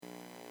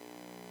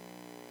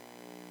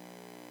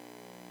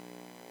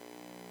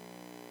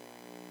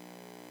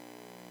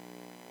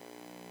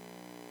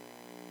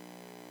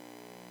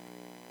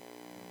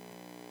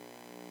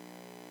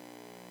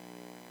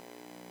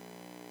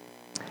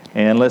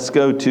And let's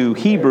go to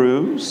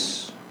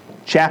Hebrews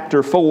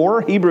chapter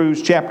 4.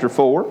 Hebrews chapter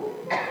 4.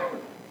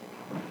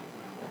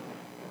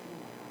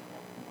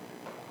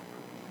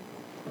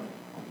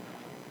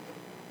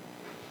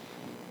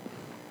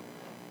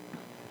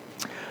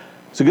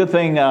 It's a good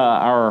thing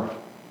our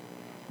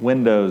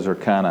windows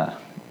are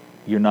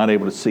you're not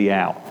able to see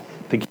out.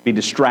 I think you'd be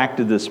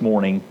distracted this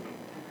morning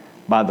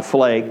by the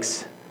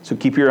flakes. So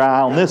keep your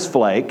eye on this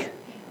flake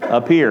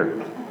up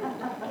here.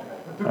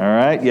 All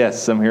right?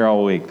 Yes, I'm here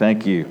all week.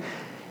 Thank you.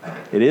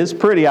 It is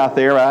pretty out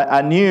there.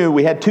 I knew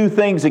we had two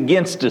things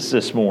against us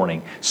this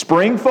morning.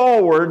 Spring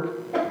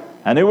forward.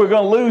 I knew we were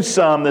going to lose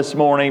some this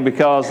morning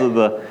because of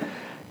the,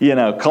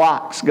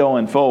 clocks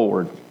going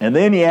forward. And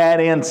then you add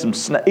in some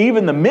snow,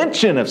 even the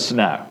mention of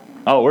snow.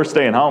 Oh, we're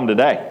staying home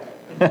today.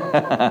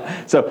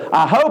 So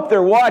I hope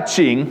they're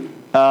watching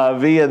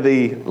via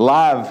the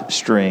live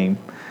stream.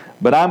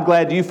 But I'm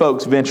glad you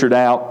folks ventured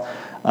out.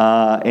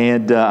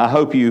 And I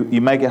hope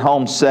you make it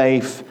home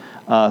safe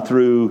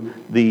through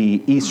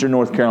the eastern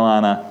North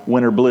Carolina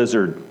winter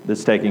blizzard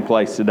that's taking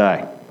place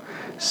today.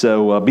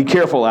 So be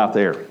careful out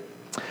there.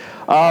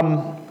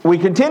 We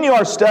continue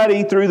our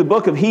study through the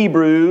book of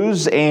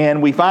Hebrews,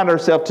 and we find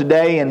ourselves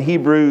today in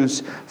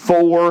Hebrews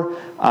 4.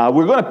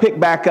 We're going to pick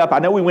back up. I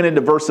know we went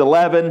into verse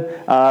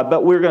 11,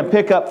 but we're going to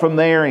pick up from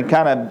there and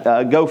kind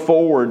of go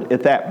forward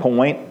at that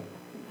point.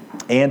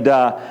 And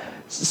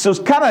so it's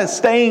kind of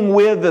staying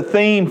with the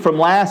theme from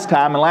last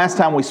time, and last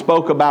time we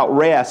spoke about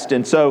rest.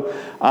 And so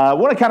I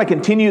want to kind of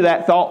continue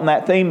that thought and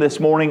that theme this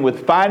morning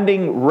with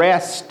finding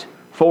rest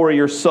for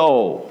your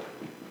soul.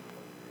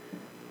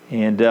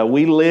 And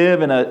we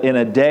live in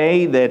a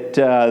day that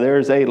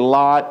there's a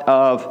lot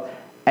of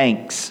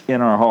angst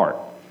in our heart.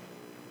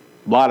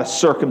 A lot of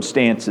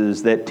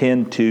circumstances that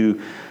tend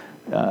to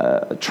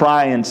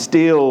try and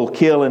steal,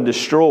 kill, and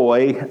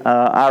destroy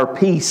our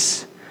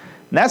peace.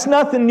 And that's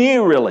nothing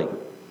new, really.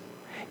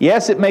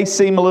 Yes, it may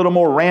seem a little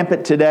more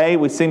rampant today.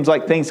 It seems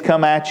like things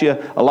come at you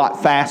a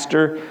lot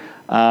faster.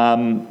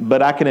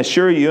 But I can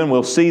assure you, and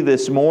we'll see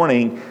this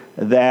morning,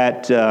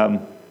 that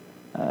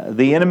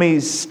the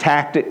enemy's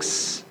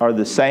tactics are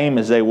the same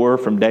as they were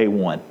from day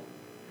one.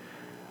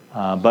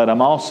 But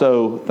I'm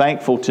also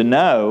thankful to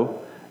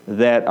know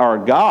that our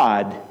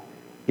God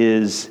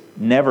is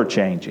never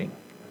changing.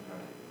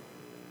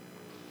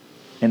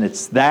 And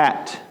it's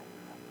that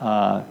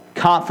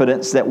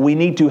confidence that we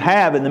need to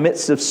have in the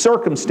midst of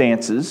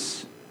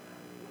circumstances,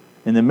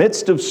 in the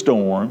midst of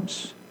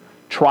storms,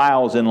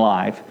 trials in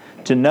life,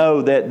 to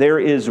know that there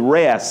is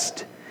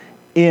rest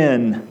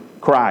in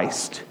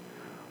Christ.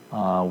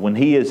 When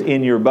He is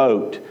in your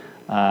boat,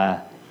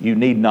 you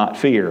need not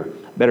fear.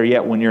 Better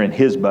yet, when you're in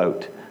His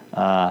boat,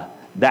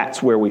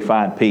 that's where we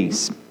find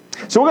peace.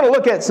 So we're going to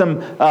look at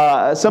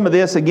some of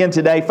this again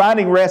today,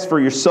 finding rest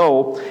for your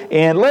soul.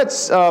 And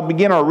let's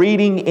begin our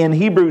reading in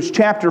Hebrews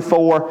chapter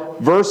 4,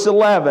 verse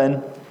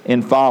 11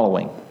 and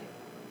following.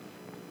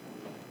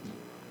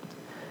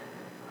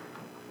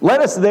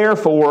 Let us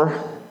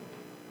therefore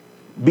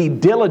be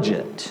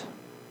diligent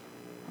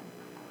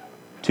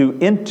to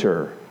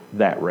enter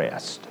that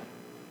rest,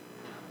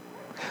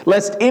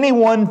 lest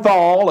anyone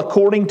fall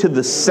according to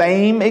the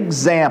same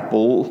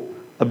example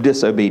of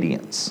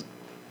disobedience.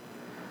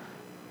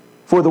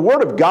 For the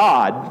Word of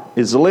God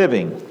is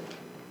living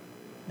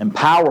and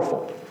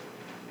powerful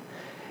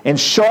and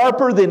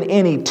sharper than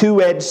any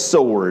two-edged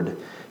sword,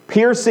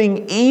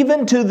 piercing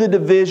even to the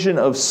division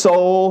of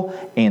soul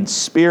and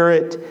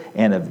spirit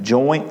and of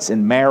joints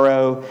and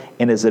marrow,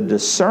 and is a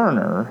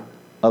discerner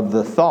of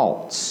the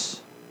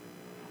thoughts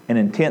and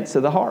intents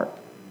of the heart.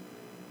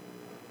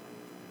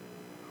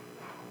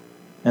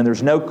 And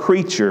there's no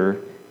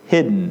creature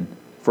hidden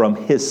from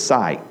His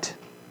sight.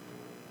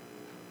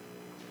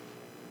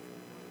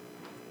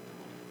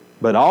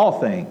 But all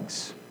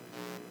things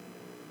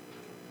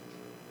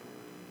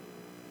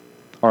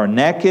are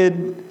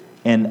naked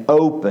and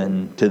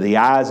open to the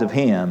eyes of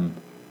Him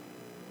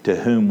to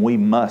whom we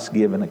must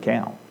give an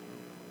account.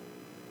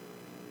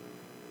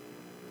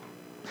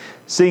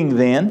 Seeing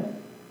then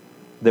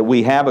that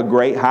we have a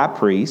great high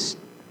priest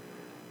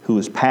who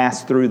has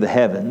passed through the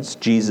heavens,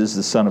 Jesus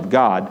the Son of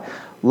God,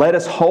 let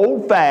us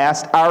hold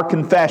fast our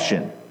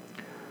confession.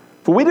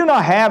 For we do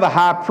not have a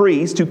high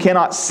priest who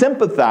cannot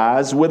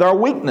sympathize with our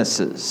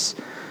weaknesses,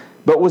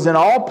 but was in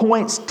all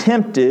points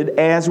tempted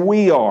as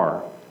we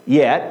are,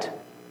 yet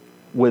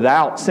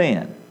without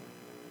sin.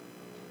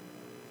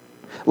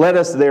 Let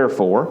us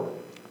therefore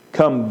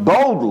come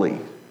boldly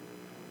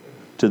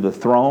to the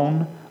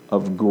throne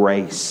of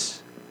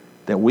grace,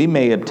 that we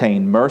may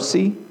obtain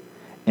mercy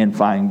and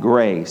find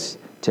grace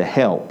to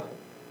help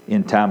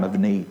in time of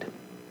need.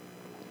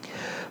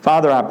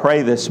 Father, I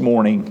pray this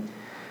morning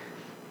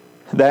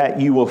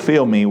that you will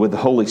fill me with the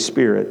Holy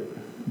Spirit,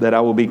 that I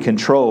will be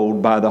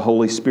controlled by the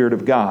Holy Spirit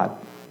of God.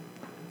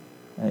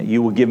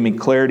 You will give me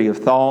clarity of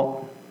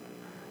thought,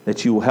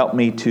 that you will help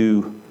me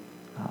to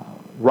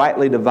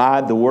rightly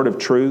divide the word of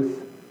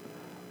truth.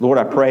 Lord,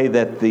 I pray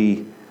that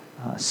the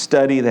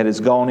study that has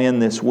gone in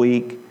this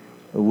week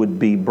would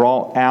be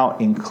brought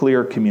out in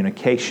clear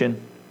communication.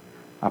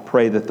 I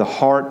pray that the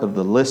heart of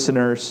the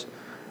listeners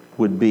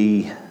would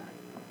be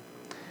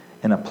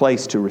in a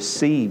place to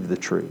receive the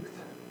truth.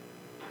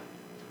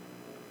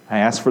 I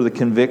ask for the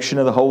conviction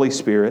of the Holy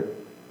Spirit.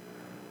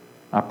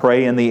 I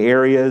pray in the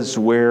areas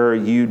where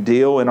you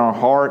deal in our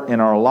heart, in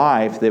our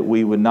life, that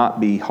we would not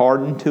be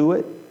hardened to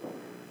it.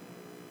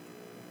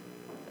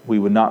 We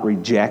would not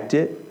reject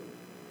it.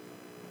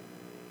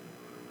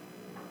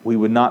 We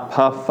would not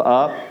puff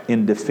up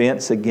in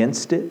defense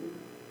against it.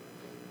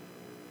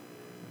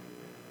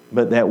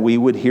 But that we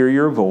would hear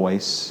your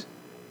voice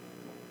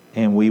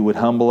and we would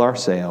humble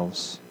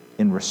ourselves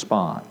in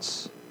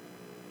response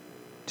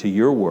to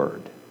your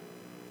word,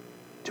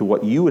 to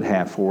what you would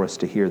have for us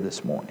to hear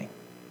this morning.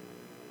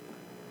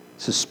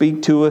 So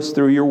speak to us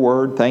through your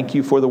word. Thank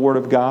you for the word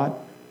of God.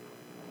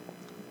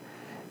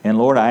 And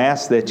Lord, I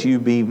ask that you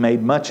be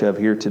made much of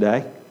here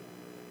today.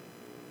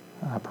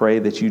 I pray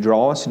that you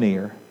draw us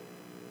near.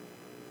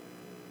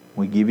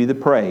 We give you the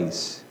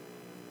praise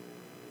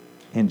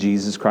in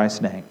Jesus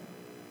Christ's name.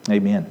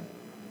 Amen.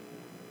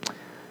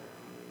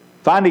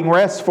 Finding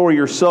rest for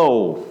your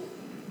soul.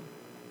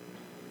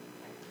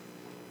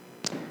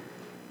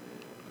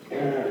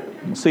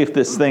 We'll see if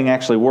this thing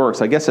actually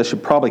works. I guess I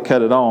should probably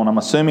cut it on. I'm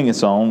assuming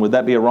it's on. Would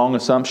that be a wrong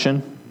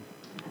assumption?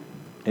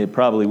 It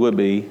probably would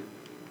be.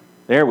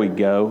 There we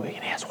go.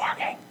 It is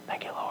working.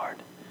 Thank you, Lord.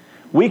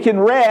 We can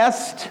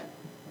rest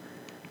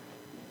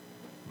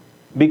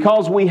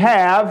because we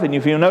have, and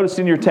if you notice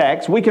in your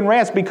text, we can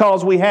rest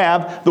because we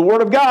have the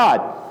Word of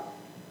God.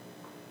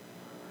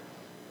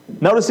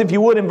 Notice, if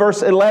you would, in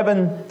verse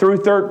 11 through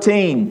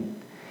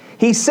 13.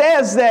 He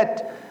says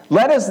that,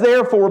 let us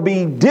therefore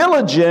be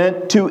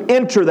diligent to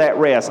enter that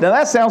rest. Now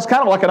that sounds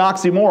kind of like an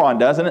oxymoron,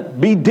 doesn't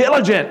it? Be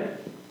diligent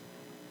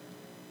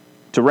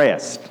to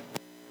rest.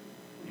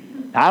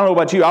 I don't know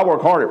about you, I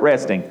work hard at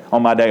resting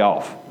on my day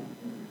off.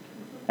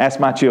 Ask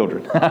my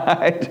children.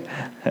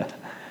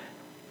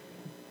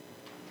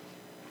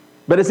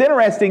 But it's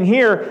interesting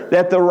here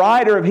that the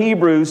writer of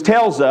Hebrews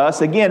tells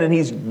us, again, and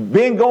he's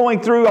been going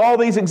through all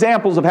these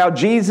examples of how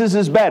Jesus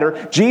is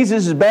better.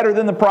 Jesus is better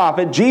than the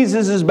prophet.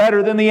 Jesus is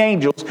better than the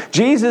angels.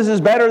 Jesus is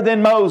better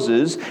than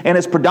Moses. And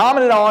his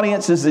predominant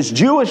audience is this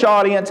Jewish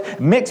audience,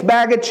 mixed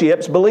bag of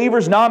chips,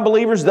 believers,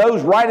 non-believers,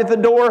 those right at the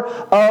door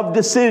of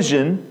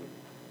decision.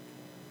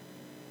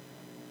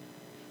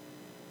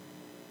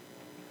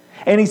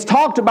 And he's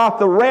talked about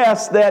the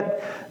rest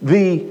that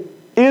the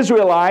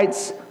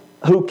Israelites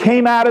who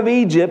came out of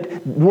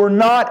Egypt were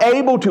not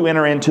able to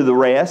enter into the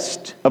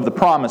rest of the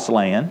promised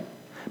land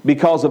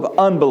because of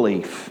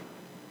unbelief.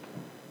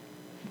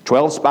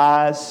 12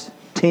 spies,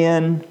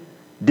 10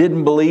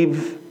 didn't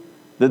believe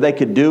that they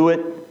could do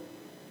it.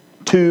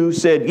 2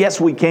 said,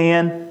 yes, we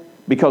can,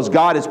 because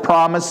God has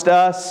promised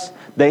us.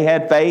 They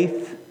had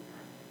faith.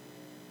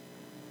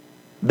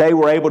 They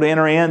were able to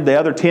enter in. The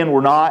other 10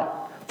 were not.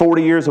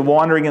 40 years of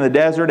wandering in the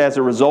desert as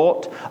a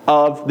result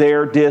of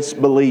their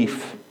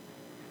disbelief.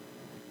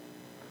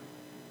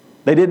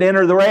 They didn't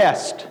enter the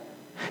rest.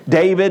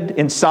 David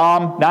in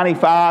Psalm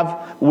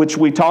 95, which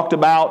we talked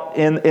about,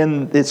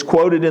 it's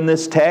quoted in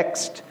this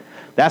text.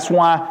 That's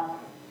why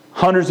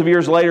hundreds of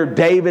years later,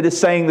 David is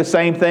saying the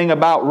same thing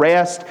about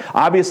rest.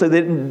 Obviously,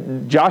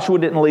 Joshua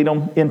didn't lead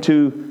them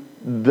into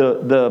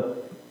the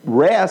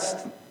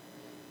rest.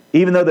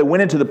 Even though they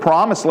went into the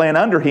promised land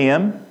under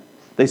him,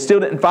 they still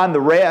didn't find the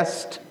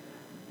rest.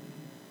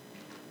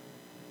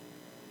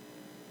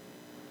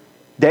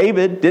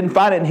 David didn't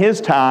find it in his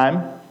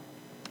time.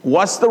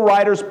 What's the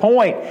writer's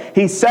point?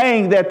 He's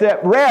saying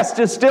that rest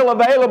is still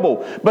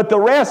available. But the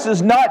rest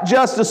is not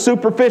just a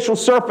superficial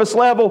surface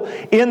level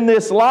in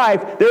this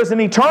life. There's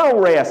an eternal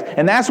rest.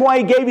 And that's why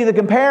he gave you the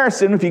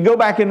comparison. If you go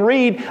back and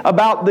read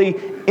about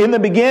in the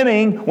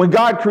beginning, when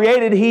God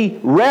created, He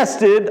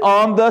rested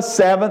on the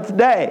seventh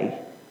day.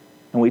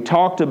 And we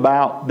talked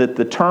about that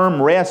the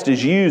term rest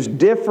is used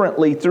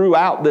differently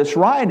throughout this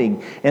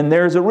writing. And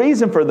there's a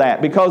reason for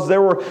that. Because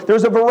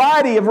there's a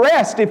variety of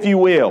rest, if you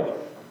will.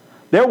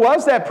 There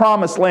was that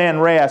promised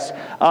land rest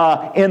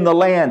in the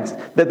land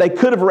that they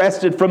could have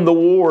rested from the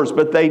wars,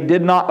 but they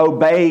did not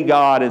obey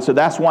God. And so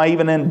that's why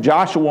even in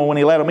Joshua, when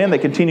He let them in, they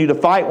continued to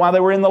fight while they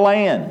were in the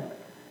land.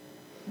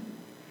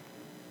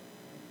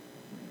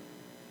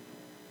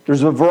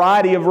 There's a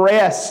variety of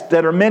rests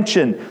that are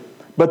mentioned,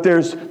 but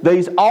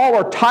these all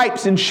are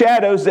types and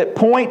shadows that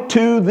point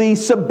to the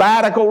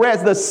sabbatical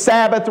rest, the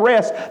Sabbath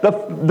rest,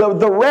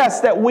 the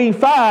rest that we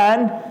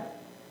find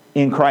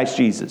in Christ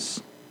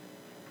Jesus.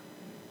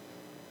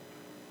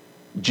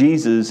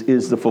 Jesus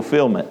is the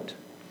fulfillment.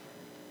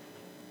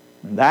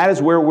 That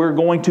is where we're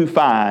going to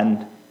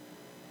find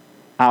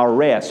our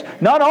rest.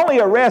 Not only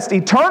a rest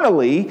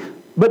eternally,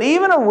 but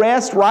even a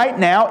rest right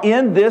now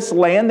in this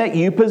land that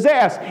you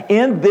possess,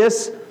 in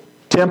this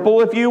temple,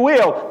 if you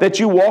will, that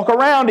you walk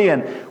around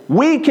in.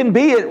 We can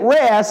be at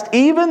rest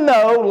even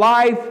though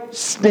life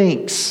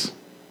stinks.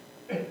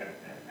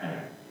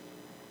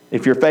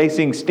 If you're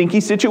facing stinky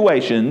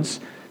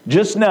situations,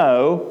 just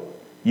know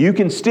you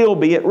can still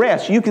be at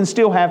rest. You can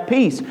still have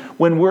peace.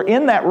 When we're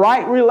in that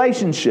right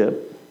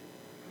relationship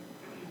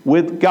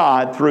with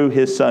God through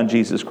His Son,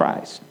 Jesus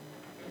Christ.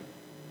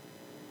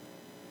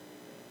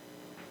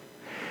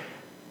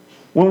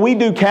 When we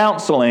do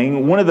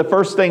counseling, one of the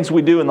first things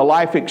we do in the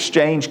Life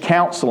Exchange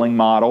counseling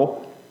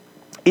model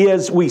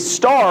is we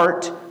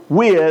start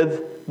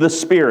with the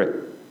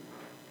Spirit.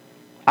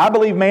 I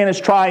believe man is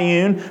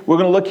triune. We're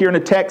going to look here in a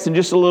text in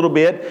just a little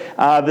bit.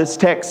 This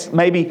text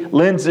maybe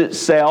lends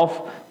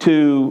itself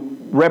to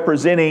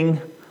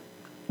representing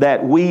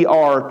that we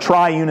are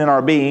triune in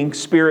our being,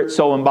 spirit,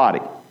 soul, and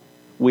body.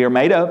 We are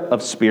made up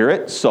of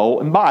spirit, soul,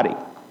 and body.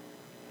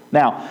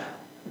 Now,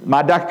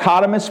 my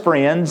dichotomous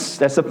friends,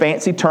 that's a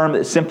fancy term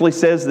that simply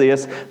says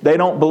this, they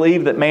don't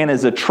believe that man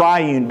is a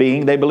triune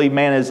being. They believe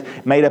man is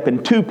made up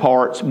in two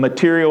parts,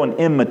 material and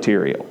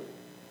immaterial.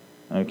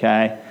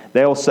 Okay?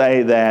 They'll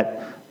say that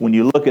when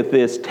you look at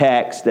this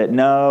text, that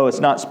no, it's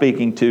not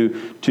speaking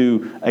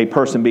to a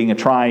person being a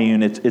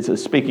triune.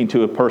 It's speaking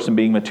to a person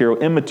being material.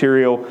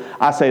 Immaterial,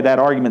 I say that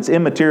argument's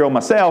immaterial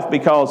myself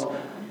because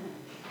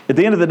at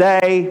the end of the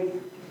day,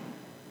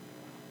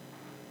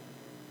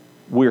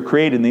 we're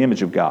created in the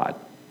image of God.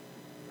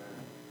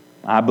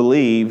 I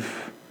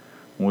believe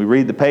when we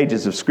read the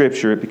pages of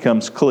Scripture, it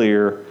becomes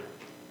clear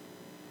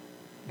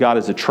God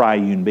is a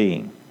triune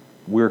being.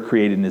 We're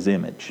created in His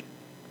image.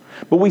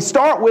 But we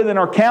start with, in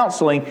our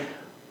counseling,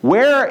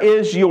 where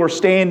is your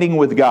standing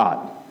with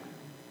God?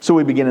 So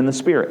we begin in the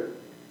Spirit.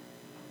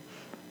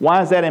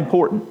 Why is that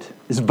important?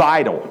 It's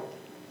vital.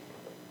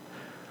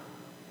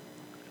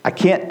 I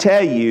can't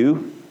tell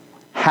you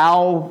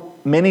how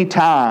many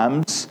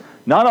times,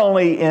 not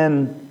only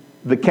in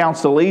the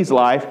counselee's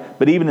life,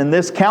 but even in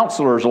this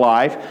counselor's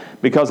life,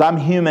 because I'm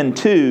human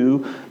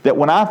too, that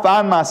when I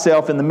find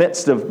myself in the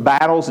midst of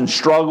battles and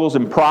struggles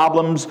and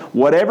problems,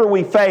 whatever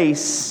we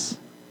face,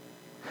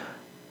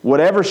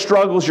 whatever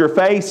struggles you're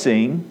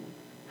facing,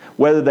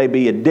 whether they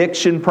be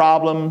addiction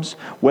problems,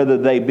 whether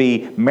they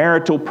be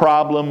marital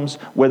problems,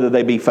 whether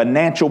they be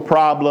financial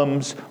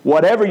problems,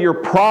 whatever your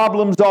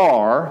problems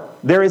are,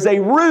 there is a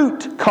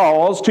root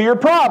cause to your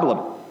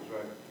problem.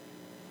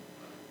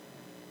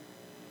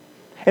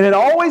 And it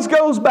always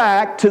goes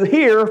back to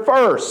here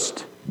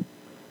first.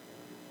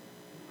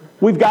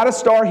 We've got to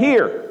start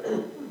here.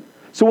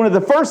 So one of the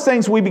first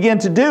things we begin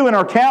to do in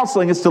our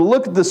counseling is to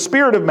look at the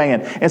spirit of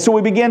man. And so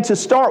we begin to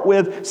start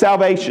with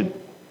salvation.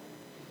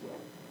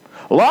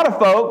 A lot of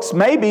folks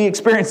may be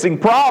experiencing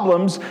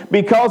problems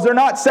because they're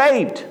not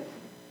saved.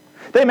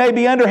 They may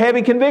be under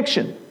heavy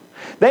conviction.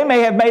 They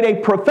may have made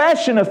a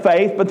profession of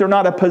faith, but they're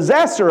not a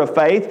possessor of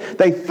faith.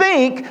 They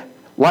think,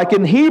 like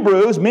in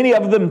Hebrews, many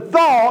of them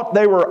thought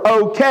they were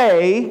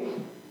okay,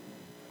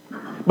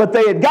 but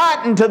they had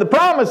gotten to the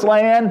promised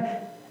land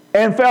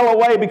and fell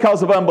away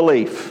because of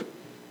unbelief.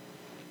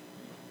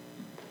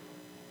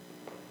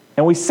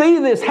 And we see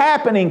this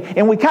happening,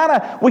 and we kind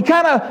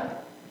of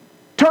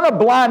turn a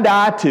blind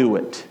eye to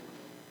it.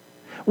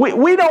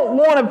 We don't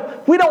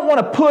want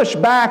to push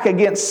back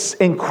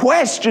against and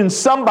question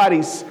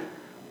somebody's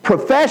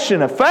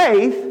profession of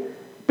faith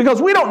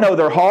because we don't know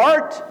their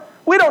heart.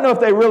 We don't know if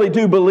they really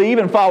do believe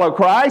and follow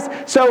Christ.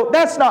 So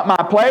that's not my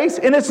place,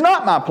 and it's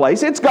not my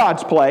place. It's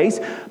God's place.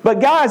 But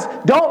guys,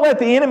 don't let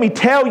the enemy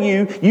tell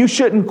you you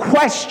shouldn't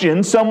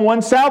question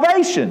someone's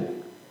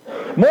salvation.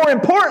 More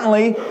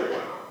importantly,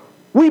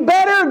 we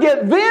better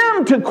get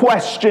them to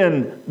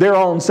question their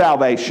own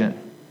salvation.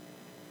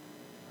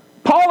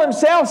 Paul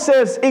himself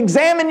says,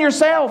 examine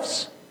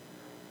yourselves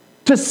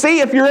to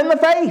see if you're in the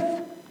faith.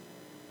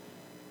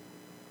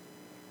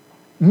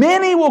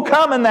 Many will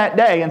come in that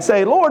day and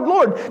say, Lord,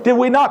 Lord, did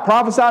we not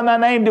prophesy in thy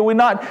name? Did we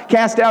not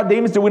cast out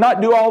demons? Did we not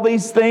do all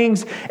these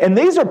things? And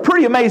these are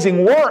pretty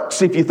amazing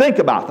works if you think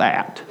about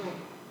that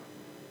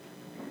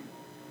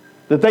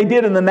they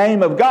did in the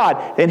name of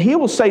God. And he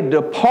will say,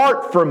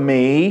 depart from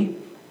me,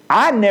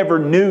 I never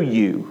knew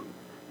you,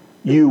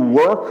 you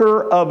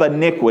worker of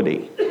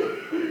iniquity.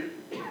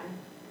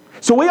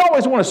 So we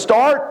always want to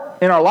start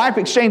in our life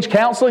exchange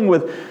counseling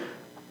with,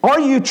 are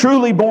you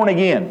truly born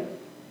again?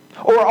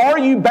 Or are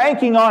you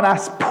banking on, I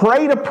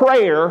prayed a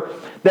prayer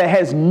that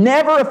has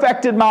never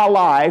affected my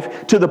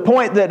life to the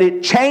point that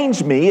it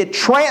changed me, it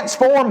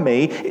transformed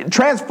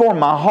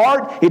my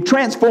heart, it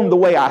transformed the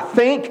way I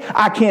think.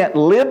 I can't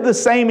live the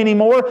same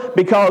anymore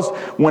because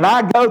when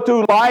I go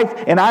through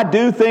life and I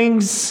do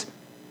things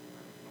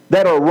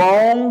that are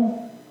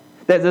wrong,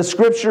 that the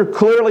Scripture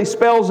clearly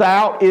spells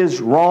out is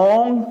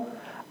wrong,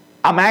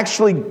 I'm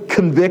actually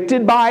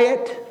convicted by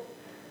it.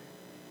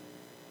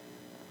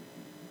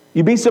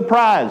 You'd be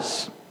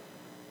surprised.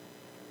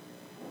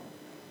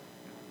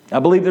 I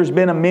believe there's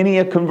been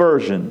many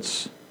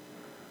conversions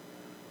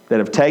that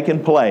have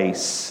taken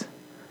place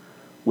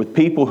with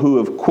people who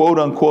have, quote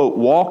unquote,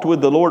 walked with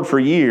the Lord for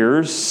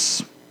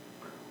years,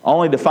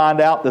 only to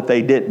find out that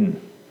they didn't.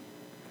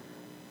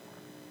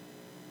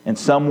 And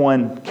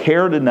someone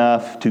cared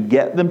enough to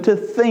get them to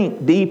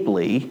think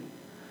deeply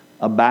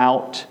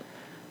about,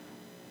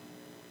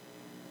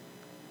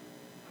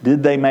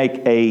 did they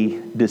make a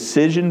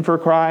decision for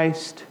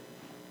Christ?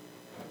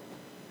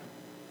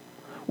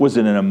 Was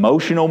it an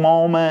emotional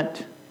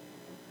moment?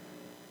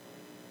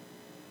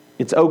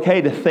 it's okay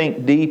to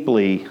think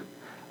deeply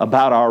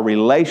about our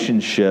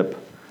relationship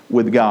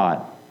with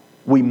God.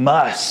 We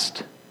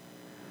must,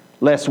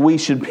 lest we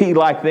should be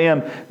like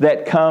them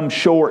that come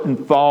short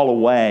and fall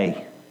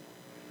away.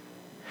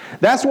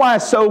 That's why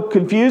it's so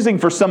confusing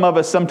for some of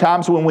us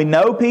sometimes when we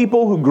know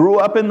people who grew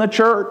up in the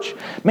church.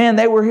 Man,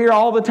 they were here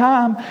all the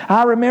time.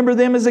 I remember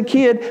them as a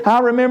kid.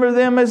 I remember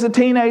them as a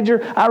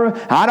teenager.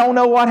 I don't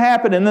know what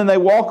happened. And then they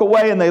walk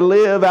away and they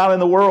live out in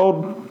the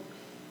world.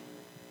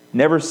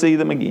 Never see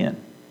them again.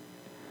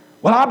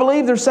 Well, I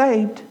believe they're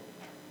saved.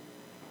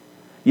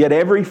 Yet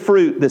every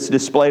fruit that's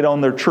displayed on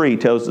their tree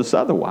tells us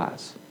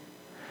otherwise.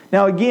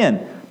 Now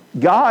again,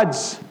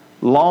 God's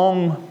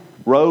long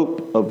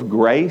rope of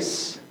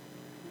grace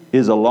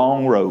is a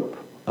long rope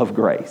of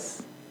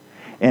grace.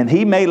 And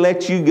He may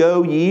let you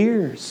go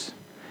years.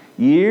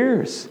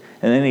 And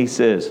then He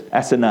says,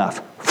 that's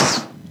enough.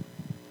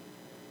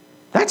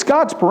 That's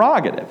God's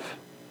prerogative.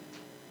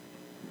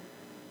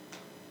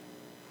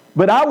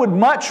 But I would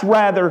much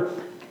rather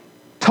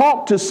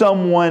talk to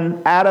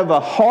someone out of a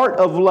heart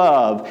of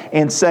love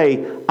and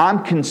say,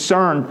 I'm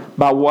concerned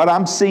by what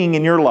I'm seeing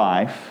in your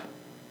life,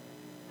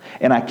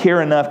 and I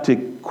care enough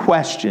to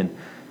question,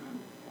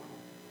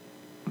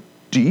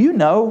 do you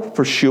know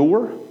for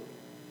sure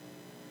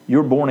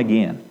you're born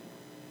again?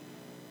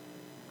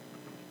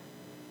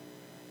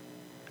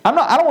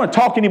 I don't want to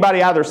talk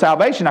anybody out of their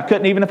salvation. I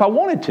couldn't even if I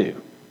wanted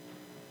to.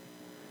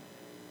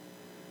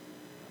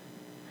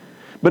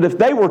 But if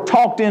they were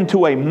talked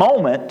into a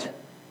moment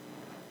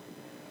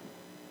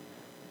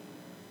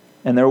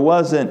and there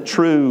wasn't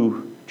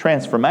true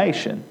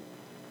transformation,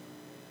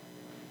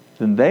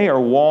 then they are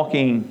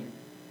walking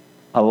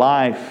a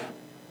life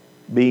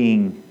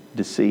being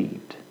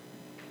deceived.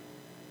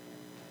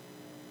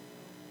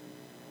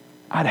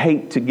 I'd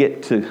hate to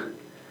get to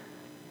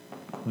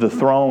the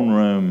throne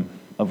room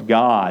of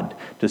God,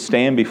 to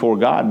stand before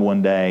God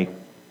one day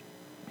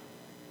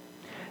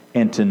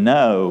and to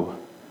know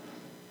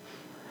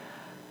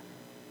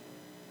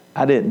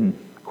I didn't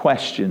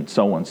question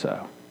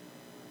so-and-so.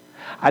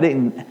 I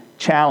didn't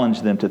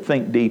challenge them to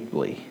think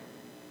deeply.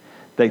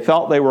 They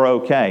thought they were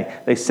okay.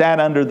 They sat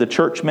under the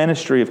church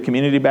ministry of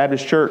Community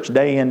Baptist Church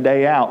day in,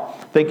 day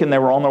out, thinking they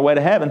were on their way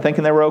to heaven,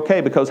 thinking they were okay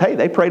because, hey,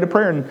 they prayed a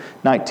prayer in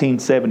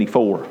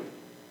 1974.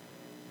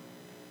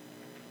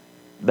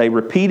 They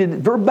repeated it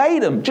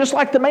verbatim, just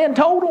like the man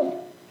told them.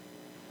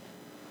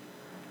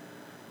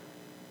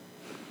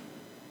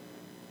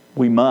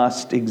 We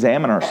must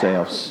examine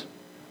ourselves.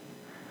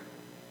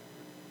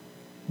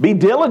 Be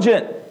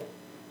diligent.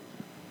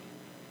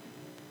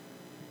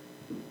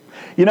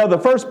 You know, the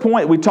first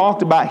point we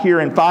talked about here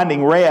in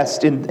finding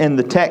rest in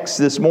the text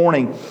this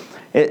morning,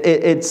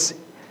 it's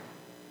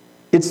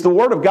the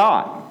Word of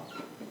God.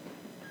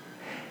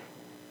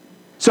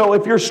 So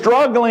if you're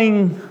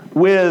struggling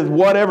with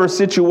whatever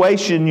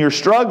situation you're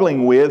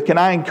struggling with, can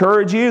I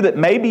encourage you that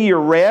maybe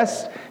your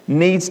rest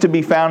needs to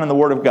be found in the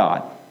Word of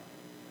God?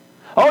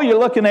 Oh, you're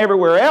looking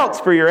everywhere else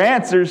for your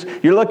answers.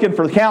 You're looking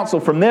for counsel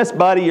from this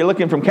buddy. You're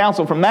looking for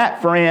counsel from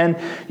that friend.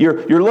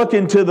 You're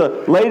looking to the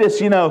latest,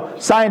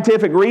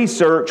 scientific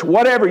research,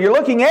 whatever. You're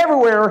looking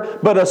everywhere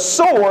but a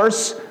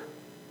source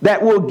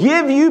that will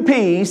give you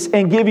peace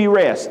and give you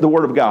rest, the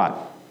Word of God.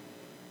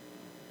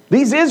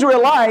 These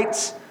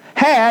Israelites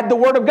had the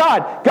Word of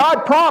God.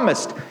 God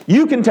promised,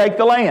 you can take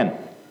the land.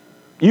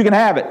 You can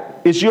have it.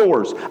 It's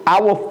yours.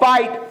 I will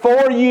fight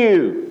for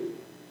you.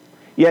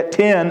 Yet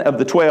 10 of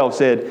the 12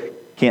 said,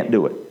 can't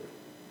do it.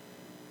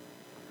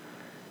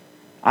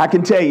 I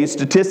can tell you,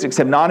 statistics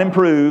have not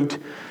improved.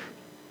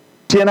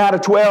 10 out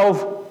of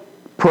 12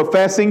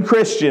 professing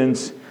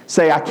Christians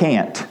say, I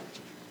can't.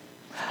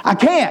 I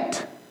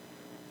can't.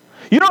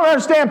 You don't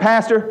understand,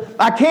 Pastor.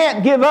 I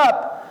can't give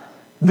up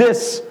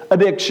this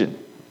addiction.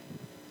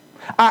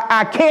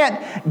 I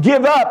can't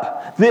give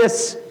up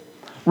this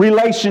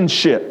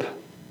relationship.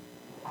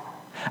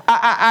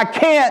 I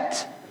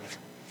can't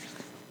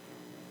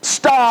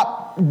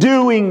stop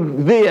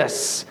doing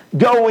this,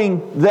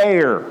 going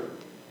there.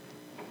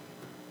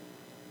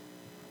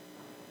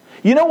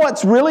 You know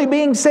what's really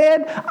being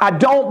said? I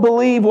don't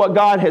believe what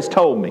God has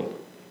told me.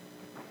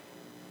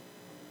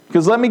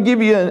 Because let me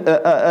give you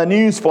a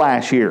news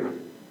flash here.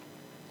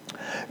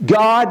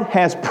 God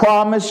has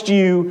promised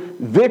you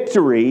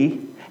victory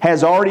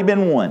has already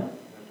been won.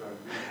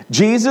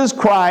 Jesus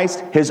Christ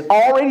has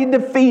already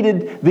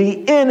defeated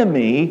the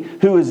enemy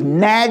who is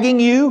nagging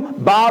you,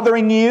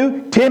 bothering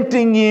you,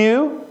 tempting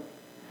you.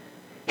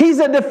 He's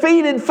a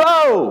defeated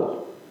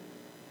foe.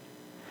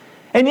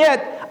 And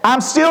yet,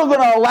 I'm still going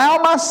to allow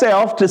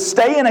myself to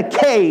stay in a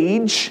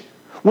cage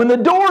when the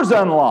door's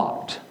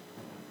unlocked.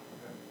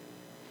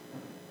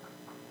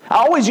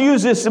 I always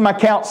use this in my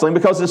counseling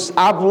because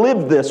I've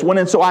lived this one,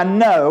 and so I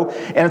know,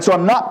 and so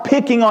I'm not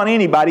picking on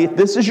anybody. If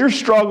this is your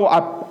struggle,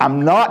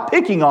 I'm not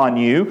picking on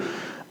you.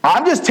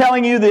 I'm just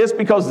telling you this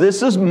because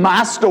this is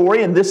my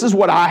story, and this is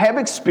what I have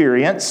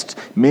experienced.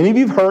 Many of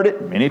you have heard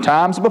it many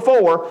times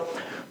before.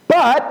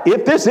 But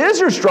if this is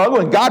your struggle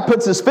and God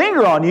puts His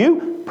finger on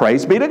you,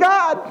 praise be to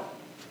God.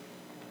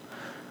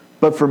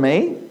 But for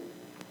me,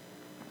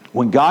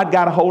 when God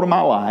got a hold of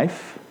my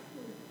life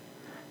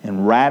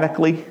and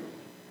radically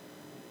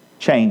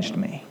changed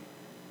me.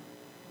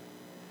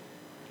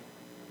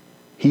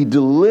 He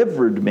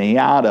delivered me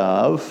out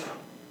of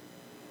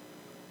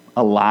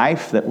a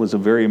life that was a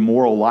very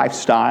immoral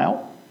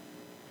lifestyle,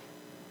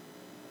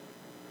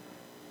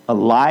 a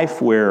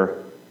life where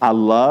I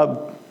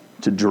loved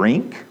to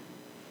drink,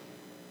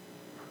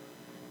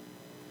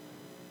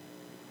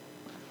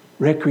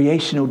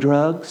 recreational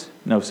drugs,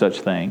 no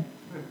such thing.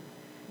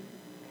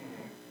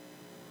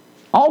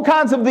 All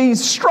kinds of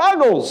these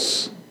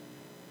struggles,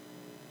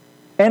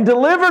 and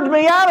delivered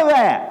me out of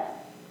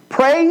that.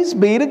 Praise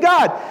be to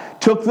God.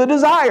 Took the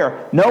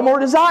desire. No more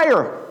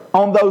desire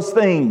on those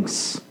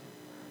things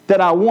that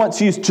I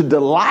once used to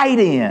delight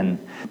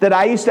in, that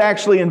I used to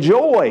actually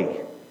enjoy.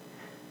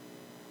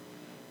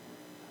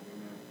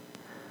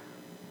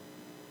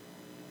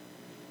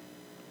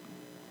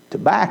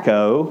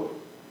 Tobacco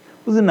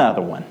was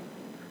another one.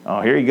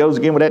 Oh, here he goes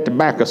again with that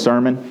tobacco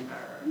sermon.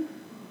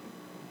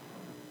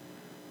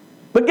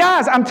 But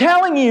guys, I'm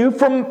telling you,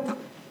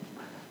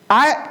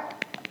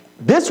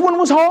 this one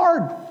was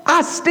hard.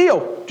 I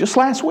still, just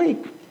last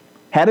week,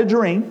 had a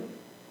dream.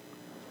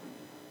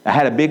 I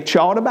had a big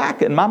chaw of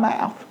tobacco in my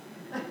mouth.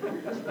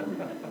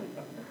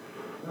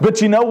 But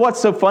you know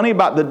what's so funny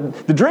about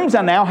the dreams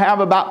I now have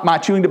about my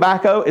chewing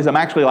tobacco is I'm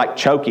actually like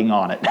choking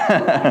on it.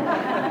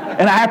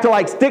 And I have to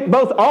like stick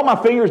all my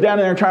fingers down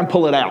in there and try and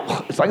pull it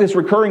out. It's like this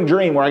recurring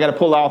dream where I got to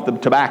pull off the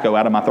tobacco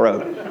out of my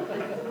throat.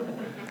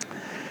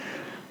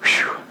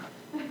 Whew.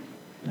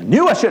 I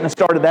knew I shouldn't have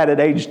started that at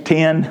age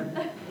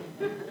 10.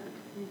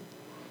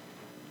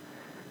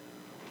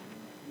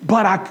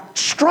 But I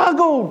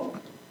struggled.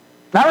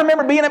 I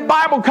remember being at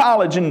Bible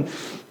college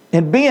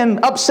and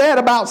being upset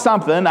about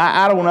something.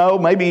 I don't know,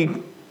 maybe,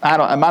 it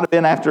might have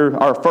been after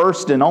our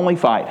first and only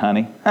fight,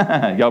 honey.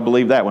 Y'all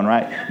believe that one,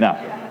 right? No.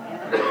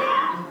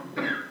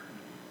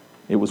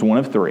 It was one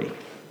of 3.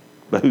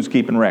 But who's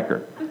keeping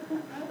record?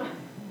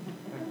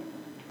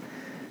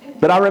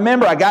 But I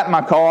remember I got in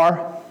my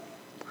car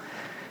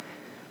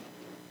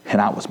and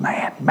I was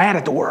mad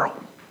at the world.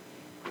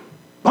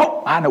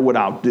 Oh, I know what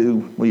I'll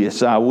do. Well,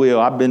 yes, I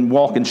will. I've been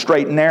walking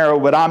straight and narrow,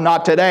 but I'm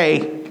not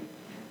today.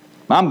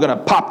 I'm going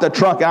to pop the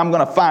trunk and I'm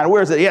going to find,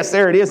 where is it? Yes,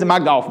 there it is in my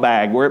golf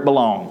bag where it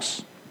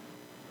belongs.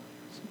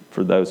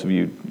 For those of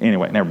you,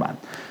 anyway, never mind.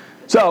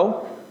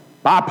 So,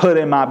 I put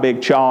in my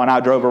big chaw and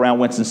I drove around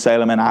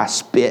Winston-Salem and I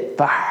spit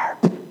fire.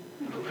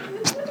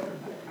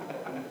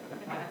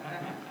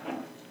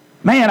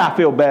 Man, I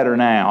feel better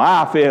now.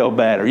 I feel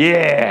better.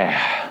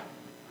 Yeah.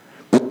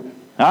 All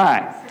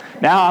right.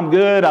 Now I'm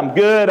good.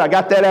 I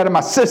got that out of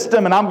my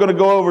system, and I'm going to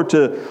go over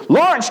to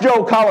Lawrence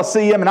Joel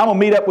Coliseum, and I'm going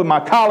to meet up with my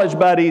college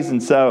buddies,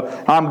 and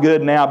so I'm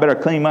good now. I better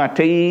clean my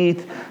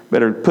teeth.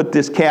 Better put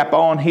this cap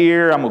on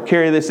here. I'm going to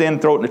carry this in,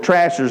 throw it in the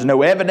trash. There's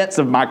no evidence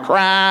of my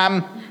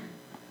crime.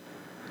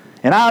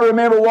 And I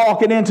remember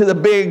walking into the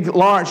big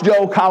Lawrence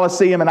Joel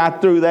Coliseum, and I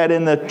threw that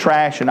in the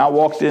trash, and I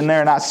walked in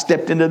there, and I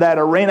stepped into that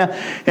arena.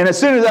 And as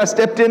soon as I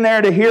stepped in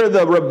there to hear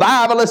the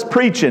revivalist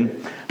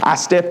preaching, I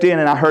stepped in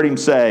and I heard him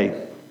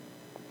say,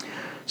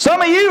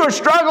 "Some of you are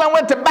struggling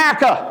with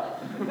tobacco.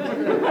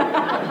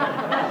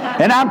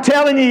 And I'm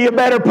telling you, you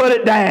better put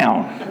it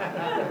down."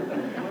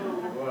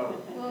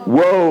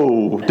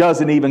 Whoa,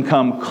 doesn't even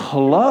come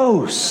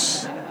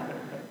close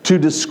to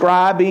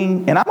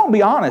describing, and I'm going to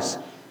be honest,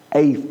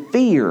 a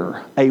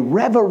fear, a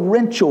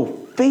reverential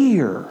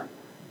fear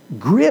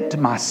gripped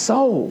my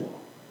soul.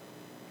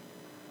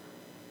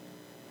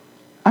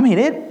 I mean,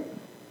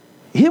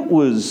 it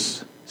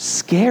was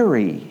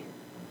scary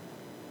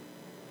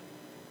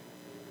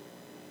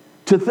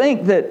to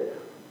think that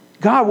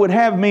God would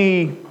have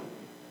me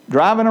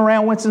driving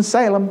around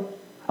Winston-Salem,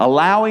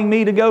 allowing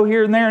me to go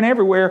here and there and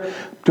everywhere,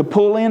 to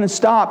pull in and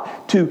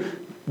stop, to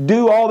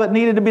do all that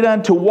needed to be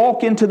done, to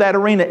walk into that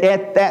arena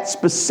at that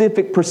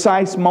specific,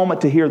 precise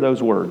moment to hear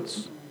those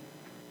words.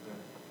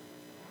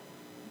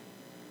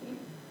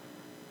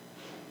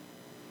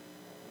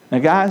 Now,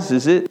 guys,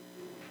 is it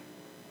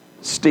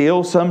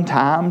still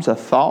sometimes a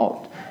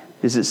thought?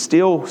 Is it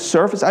still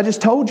surface? I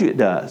just told you it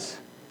does.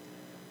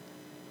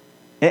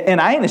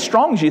 And I ain't as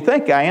strong as you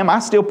think I am. I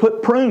still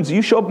put prunes.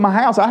 You show up at my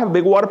house, I have a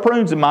big wad of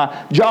prunes in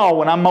my jaw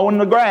when I'm mowing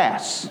the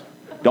grass.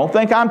 Don't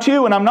think I'm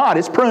chewing. I'm not.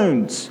 It's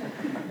prunes.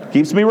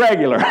 Keeps me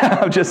regular.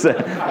 I'm just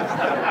saying.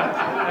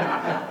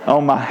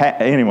 On my hat.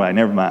 Anyway,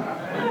 never mind.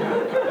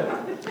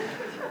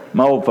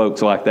 My old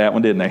folks like that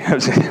one, didn't they?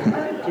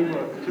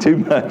 Too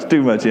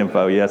much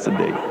info. Yes,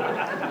 indeed.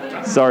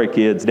 Sorry,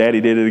 kids. Daddy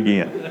did it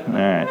again. All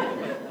right.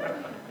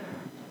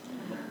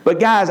 But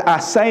guys, I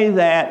say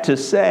that to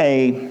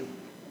say,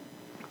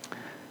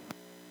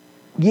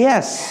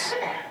 yes,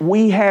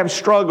 we have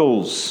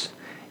struggles.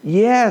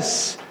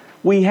 Yes,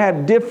 we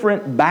have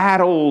different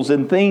battles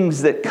and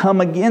things that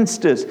come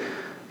against us.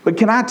 But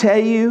can I tell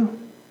you,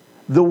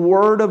 the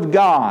Word of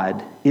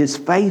God is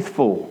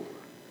faithful.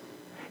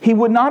 He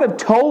would not have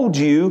told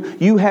you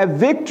you have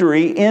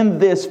victory in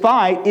this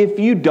fight if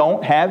you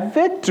don't have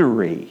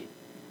victory.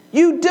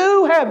 You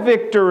do have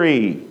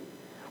victory.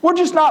 We're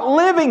just not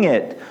living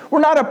it. We're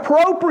not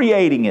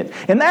appropriating it.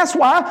 And that's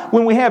why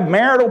when we have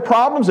marital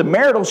problems and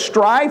marital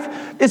strife,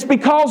 it's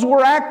because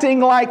we're acting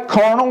like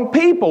carnal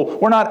people.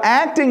 We're not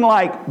acting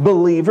like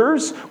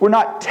believers. We're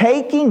not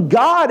taking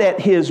God at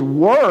His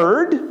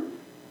word.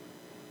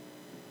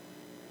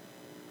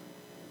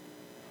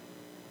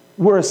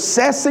 We're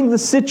assessing the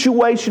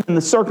situation and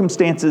the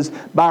circumstances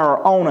by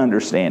our own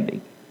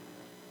understanding.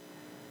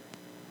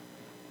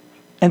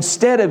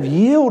 Instead of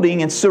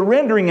yielding and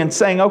surrendering and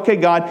saying, okay,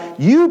 God,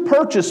 you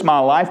purchased my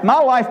life. My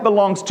life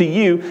belongs to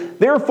you.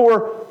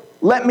 Therefore,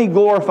 let me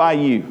glorify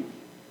you.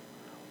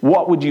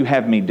 What would you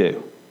have me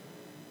do?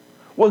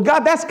 Well,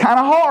 God, that's kind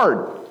of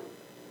hard.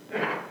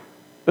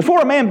 Before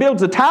a man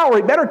builds a tower,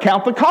 he better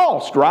count the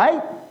cost,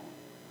 right?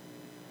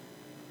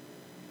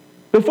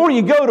 Before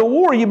you go to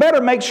war, you better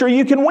make sure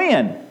you can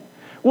win.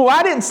 Well,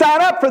 I didn't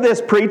sign up for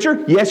this,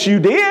 preacher. Yes, you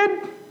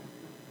did.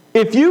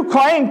 If you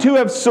claim to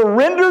have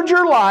surrendered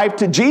your life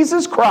to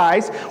Jesus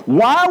Christ,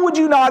 why would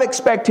you not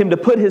expect Him to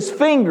put His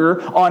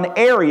finger on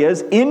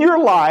areas in your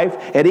life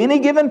at any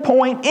given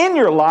point in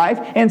your life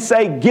and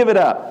say, give it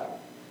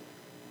up.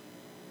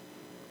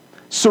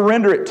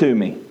 Surrender it to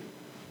me.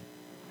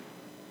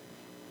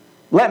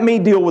 Let me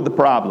deal with the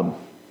problem.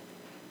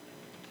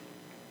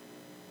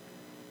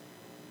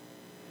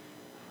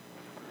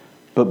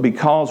 But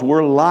because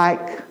we're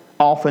like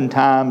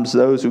oftentimes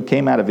those who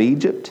came out of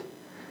Egypt,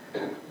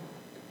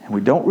 we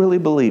don't really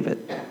believe it.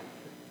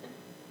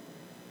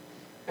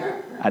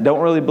 I don't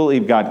really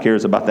believe God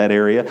cares about that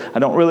area. I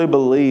don't really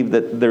believe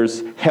that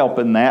there's help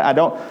in that.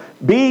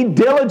 Be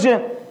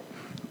diligent.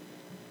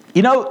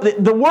 You know,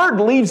 the word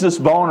leaves us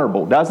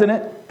vulnerable, doesn't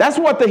it? That's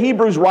what the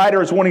Hebrews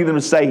writer is wanting them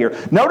to say here.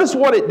 Notice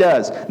what it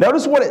does.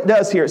 Notice what it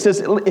does here. It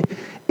says,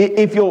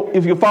 if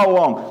you'll follow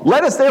along,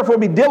 let us therefore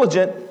be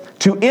diligent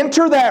to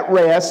enter that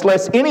rest,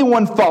 lest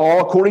anyone fall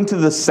according to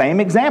the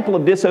same example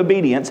of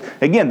disobedience.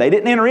 Again, they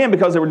didn't enter in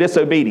because they were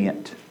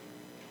disobedient.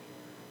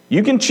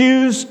 You can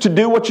choose to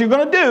do what you're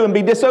going to do and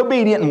be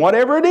disobedient in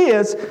whatever it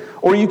is,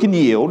 or you can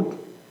yield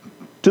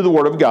to the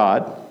Word of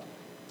God.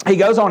 He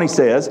goes on, he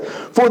says,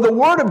 for the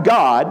Word of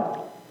God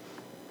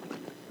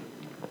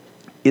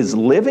is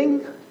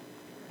living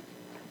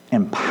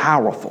and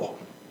powerful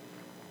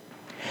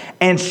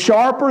and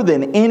sharper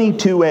than any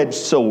two-edged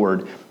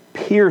sword,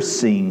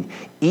 piercing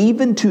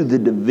even to the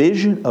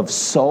division of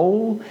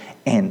soul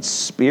and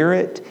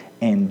spirit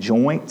and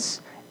joints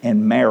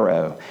and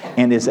marrow,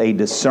 and is a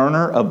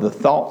discerner of the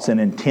thoughts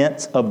and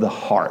intents of the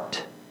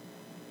heart.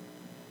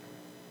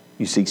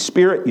 You see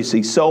spirit, you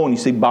see soul, and you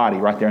see body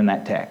right there in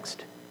that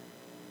text.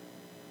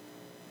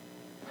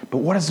 But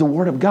what is the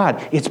Word of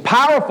God? It's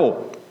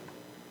powerful.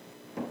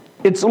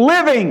 It's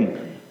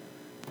living.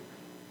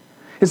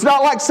 It's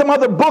not like some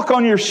other book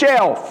on your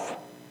shelf.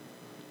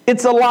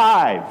 It's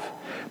alive.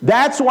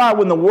 That's why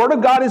when the Word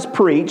of God is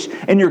preached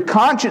and your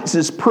conscience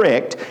is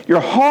pricked, your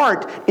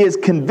heart is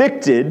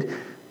convicted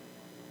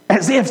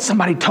as if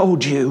somebody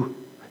told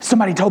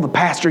the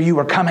pastor you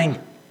were coming.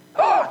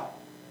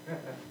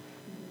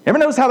 Ever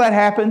notice how that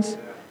happens?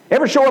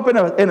 Ever show up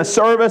in a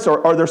service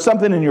or there's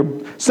something in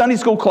your Sunday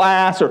school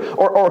class or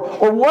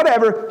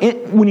whatever,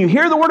 when you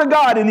hear the Word of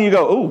God and you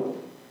go,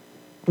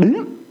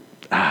 ooh,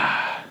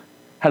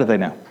 how do they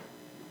know?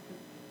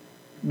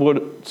 Well,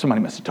 somebody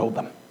must have told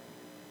them.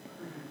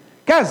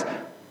 Guys,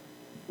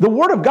 the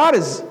Word of God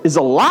is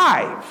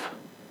alive.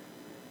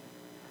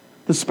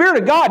 The Spirit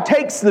of God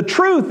takes the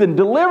truth and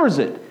delivers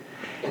it.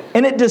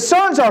 And it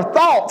discerns our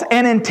thoughts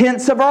and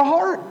intents of our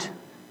heart.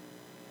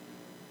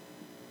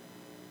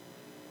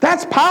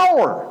 That's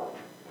power.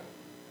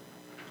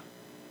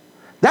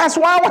 That's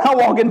why when I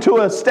walk into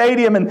a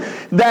stadium and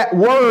that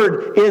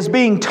Word is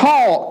being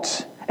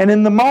taught, and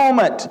in the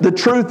moment, the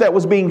truth that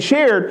was being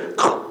shared,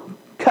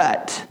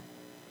 cut.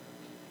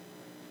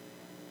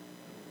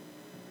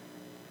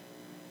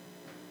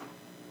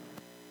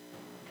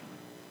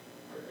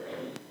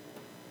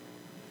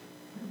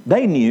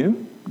 They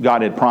knew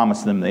God had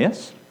promised them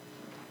this,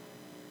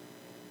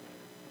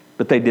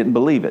 but they didn't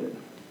believe it.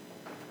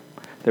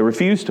 They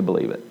refused to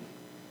believe it.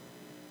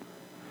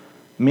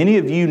 Many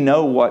of you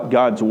know what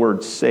God's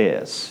Word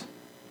says,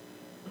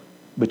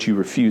 but you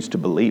refuse to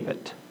believe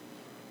it.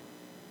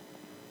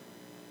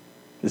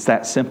 It's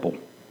that simple.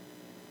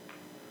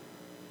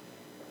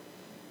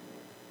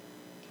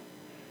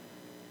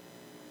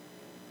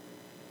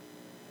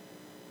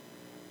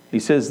 He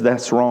says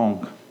that's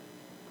wrong.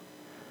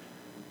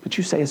 But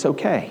you say it's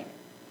okay.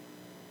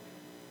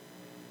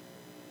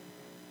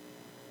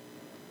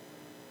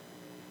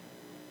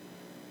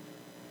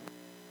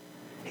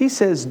 He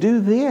says, do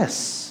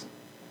this.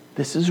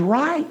 This is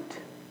right.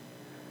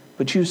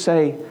 But you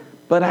say,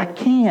 but I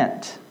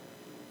can't.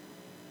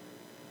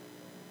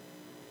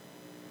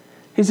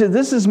 He said,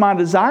 this is my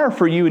desire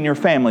for you and your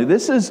family.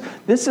 This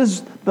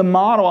is the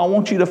model I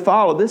want you to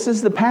follow. This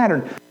is the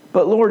pattern.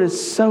 But Lord,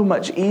 it's so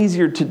much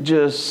easier to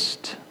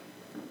just...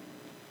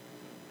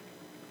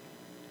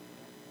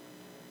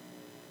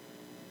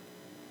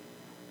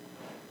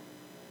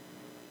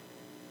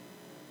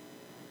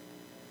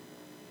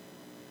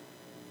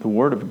 The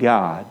Word of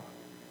God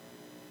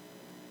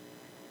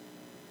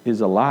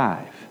is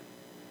alive.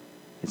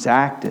 It's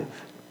active.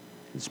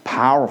 It's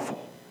powerful.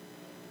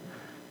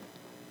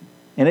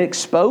 And it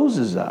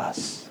exposes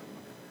us.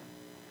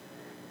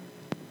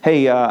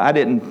 Hey, I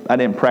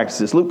didn't practice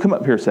this. Luke, come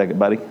up here a second,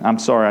 buddy. I'm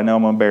sorry. I know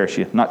I'm going to embarrass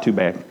you. Not too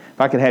bad.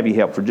 If I could have you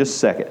help for just a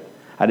second.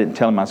 I didn't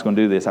tell him I was going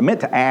to do this. I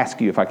meant to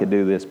ask you if I could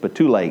do this, but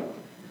too late.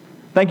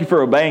 Thank you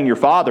for obeying your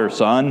father,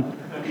 son.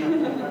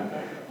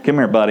 Come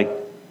here, buddy.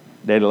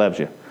 Daddy loves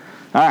you.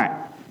 All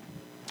right.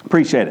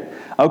 Appreciate it.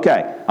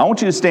 Okay. I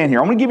want you to stand here.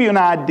 I'm going to give you an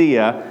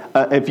idea.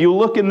 If you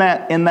look in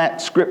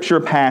that scripture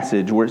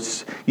passage, where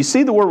you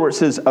see the word where it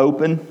says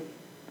open.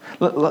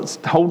 Let's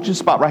hold your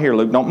spot right here,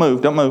 Luke. Don't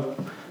move. Don't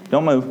move.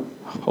 Don't move.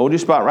 Hold your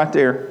spot right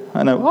there.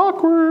 I know.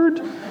 Awkward.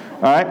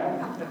 All right.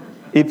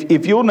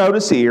 If you'll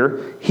notice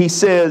here, he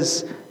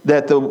says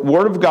that the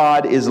Word of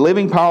God is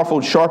living, powerful,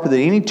 and sharper than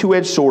any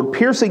two-edged sword,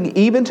 piercing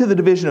even to the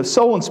division of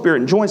soul and spirit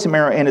and joints and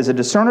marrow, and is a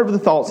discerner of the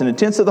thoughts and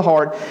intents of the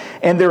heart.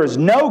 And there is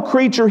no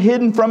creature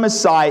hidden from His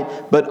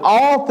sight, but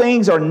all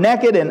things are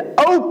naked and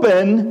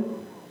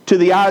open to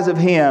the eyes of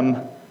Him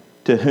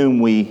to whom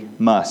we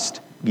must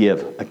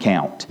give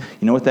account.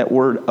 You know what that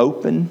word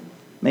open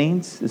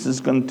means? This is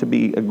going to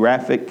be a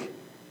graphic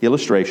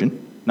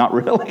illustration. Not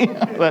really.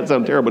 That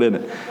sounds terrible,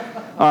 didn't it?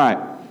 All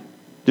right.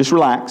 Just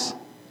relax.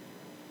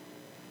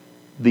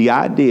 The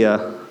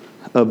idea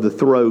of the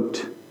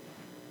throat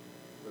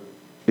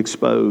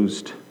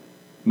exposed,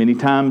 many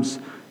times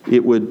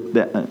it would...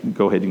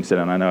 go ahead, you can sit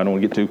down. I know I don't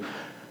want to get too...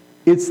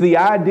 It's the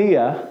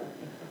idea,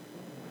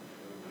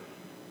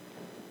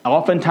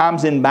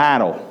 oftentimes in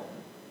battle,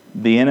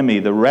 the enemy,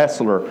 the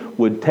wrestler,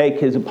 would take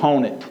his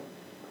opponent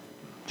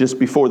just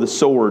before the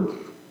sword.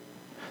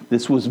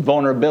 This was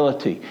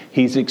vulnerability.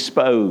 He's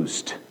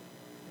exposed.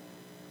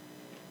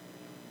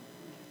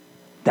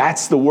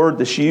 That's the word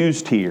that's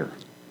used here.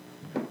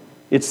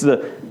 It's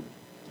the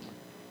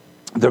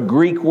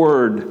Greek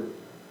word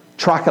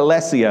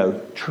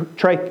trachalesio,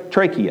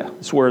 trachea.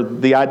 That's where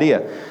the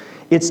idea.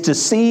 It's to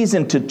seize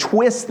and to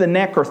twist the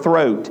neck or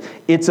throat.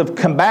 It's of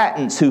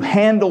combatants who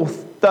handle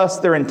thus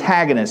their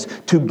antagonists,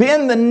 to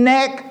bend the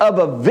neck of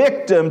a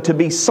victim to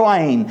be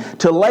slain,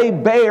 to lay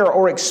bare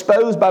or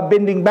expose by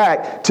bending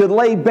back, to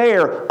lay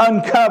bare,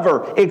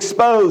 uncover,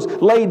 expose,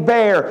 laid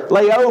bare,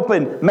 lay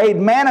open, made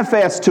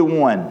manifest to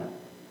one.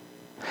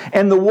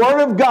 And the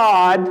Word of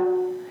God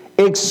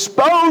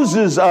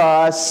exposes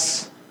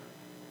us.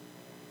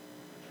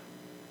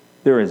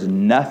 There is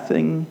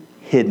nothing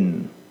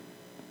hidden.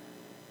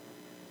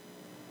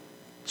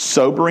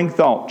 Sobering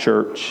thought,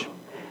 church.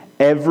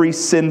 Every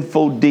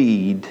sinful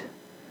deed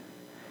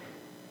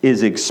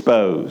is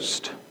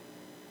exposed.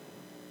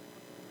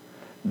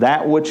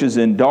 That which is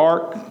in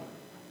dark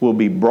will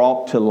be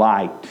brought to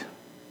light.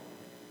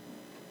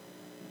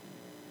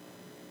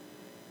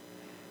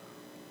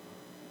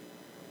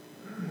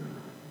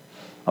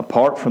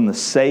 Apart from the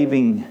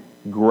saving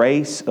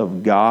grace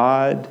of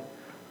God,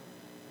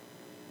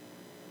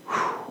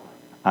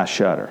 I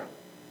shudder.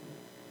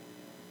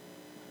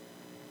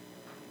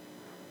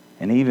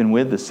 And even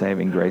with the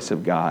saving grace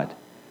of God,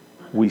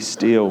 we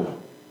still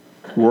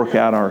work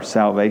out our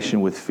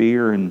salvation with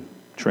fear and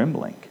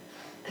trembling.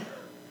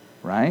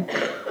 Right?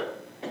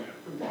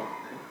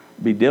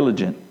 Be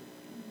diligent.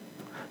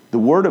 The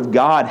Word of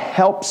God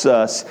helps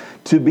us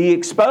to be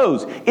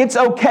exposed. It's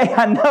okay,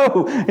 I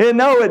know.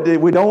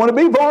 We don't want to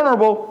be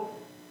vulnerable.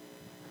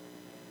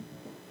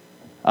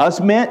 Us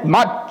men,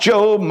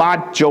 macho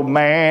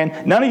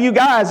man. None of you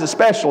guys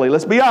especially,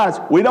 let's be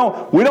honest, we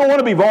don't want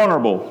to be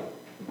vulnerable.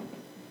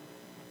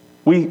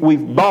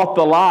 We've bought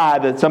the lie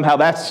that somehow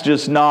that's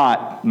just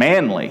not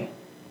manly.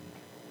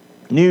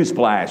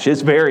 Newsflash,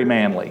 it's very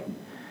manly.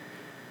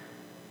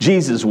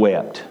 Jesus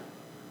wept.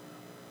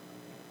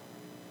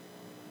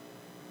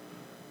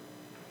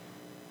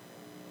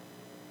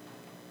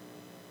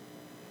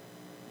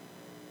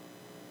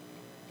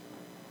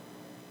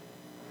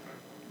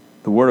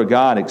 The Word of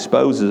God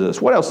exposes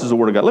us. What else is the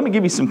Word of God? Let me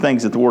give you some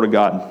things that the Word of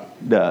God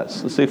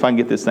does. Let's see if I can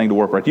get this thing to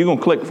work right. You going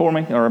to click for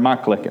me, or am I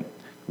clicking?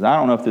 Because I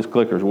don't know if this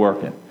clicker is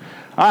working.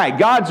 All right,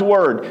 God's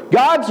Word.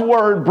 God's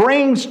Word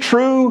brings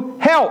true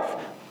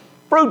health,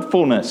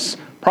 fruitfulness,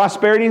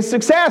 prosperity, and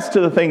success to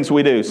the things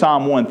we do.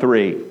 Psalm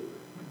 1:3.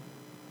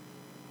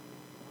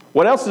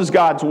 What else does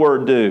God's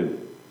Word do?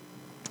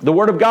 The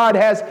Word of God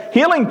has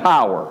healing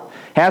power,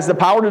 has the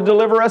power to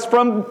deliver us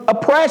from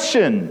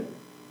oppression.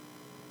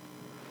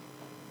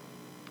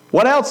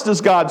 What else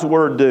does God's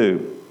Word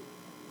do?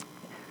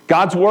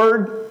 God's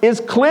Word is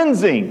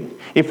cleansing.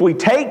 If we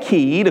take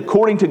heed,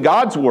 according to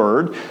God's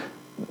Word,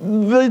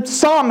 the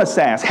psalmist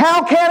asks,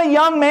 how can a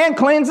young man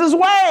cleanse his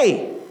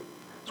way?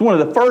 It's one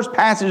of the first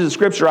passages of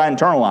Scripture I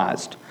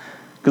internalized,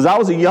 because I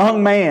was a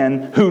young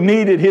man who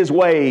needed his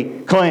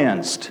way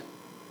cleansed.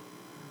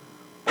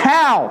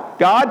 How,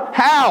 God?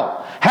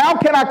 How? How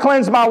can I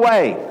cleanse my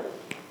way?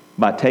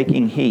 By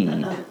taking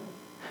heed.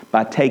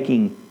 By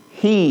taking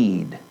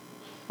heed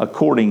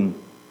according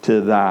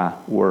to thy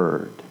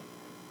word.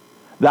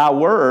 Thy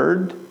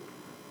word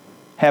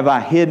have I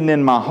hidden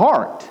in my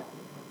heart,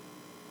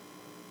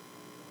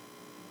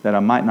 that I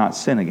might not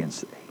sin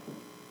against thee.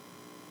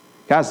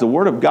 Guys, the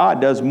Word of God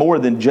does more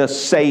than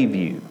just save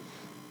you.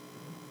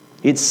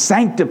 It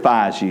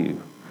sanctifies you.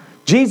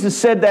 Jesus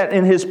said that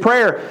in His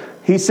prayer.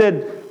 He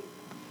said,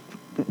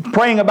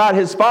 praying about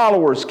His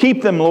followers,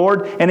 keep them,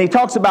 Lord. And He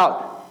talks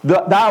about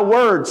Thy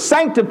Word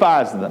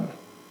sanctifies them.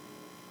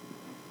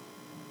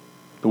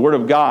 The Word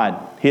of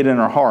God hid in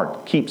our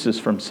heart keeps us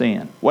from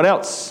sin. What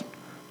else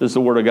does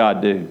the Word of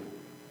God do?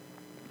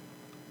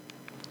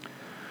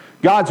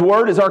 God's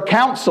Word is our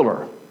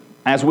counselor.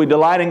 As we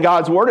delight in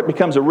God's Word, it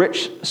becomes a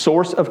rich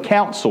source of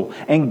counsel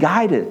and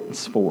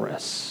guidance for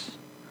us.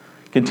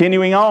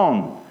 Continuing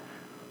on,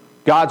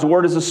 God's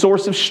Word is a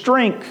source of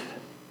strength.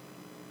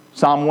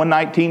 Psalm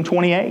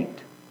 119:28.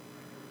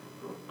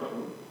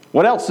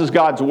 What else does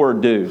God's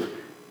Word do?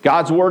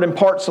 God's Word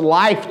imparts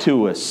life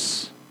to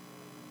us.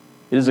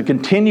 It is a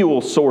continual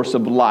source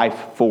of life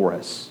for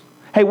us.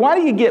 Hey, why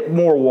do you get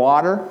more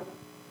water?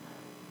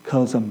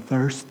 Because I'm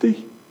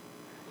thirsty.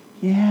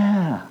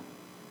 Yeah.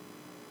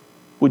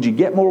 Would you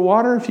get more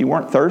water if you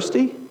weren't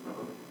thirsty?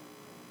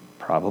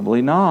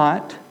 Probably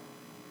not.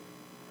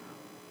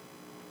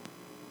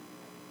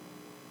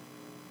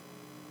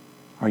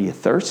 Are you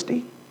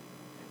thirsty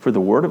for the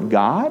Word of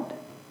God?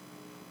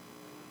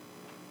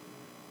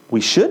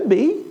 We should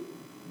be,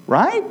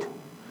 right?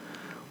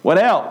 What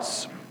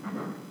else?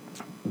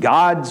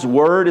 God's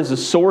Word is a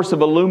source of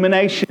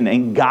illumination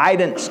and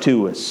guidance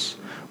to us.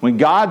 When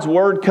God's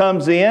Word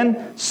comes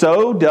in,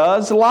 so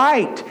does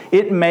light.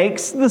 It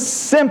makes the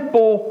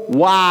simple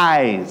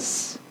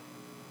wise.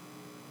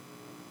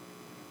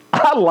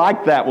 I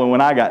liked that one when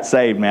I got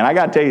saved, man. I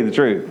got to tell you the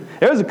truth.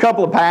 There was a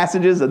couple of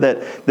passages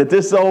that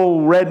this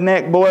old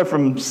redneck boy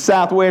from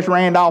Southwest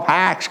Randolph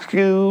High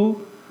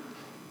School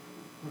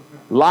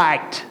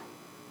liked.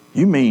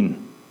 You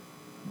mean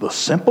the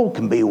simple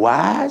can be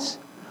wise?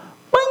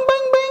 Bing,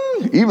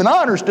 bing, bing. Even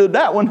I understood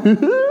that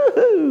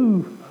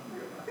one.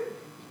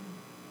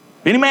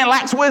 If any man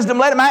lacks wisdom,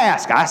 let him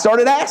ask. I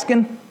started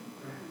asking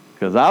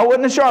because I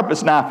wasn't the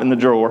sharpest knife in the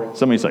drawer.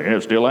 Somebody say,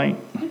 it still ain't.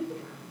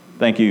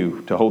 Thank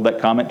you to hold that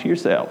comment to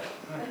yourself.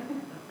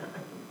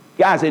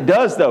 Guys, it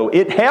does though.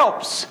 It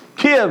helps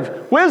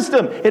give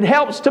wisdom. It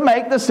helps to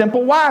make the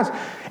simple wise.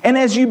 And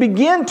as you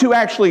begin to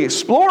actually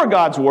explore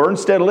God's Word,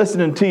 instead of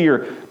listening to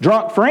your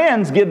drunk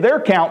friends give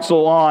their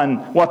counsel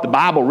on what the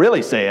Bible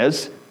really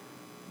says,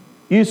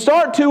 you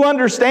start to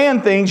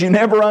understand things you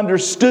never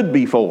understood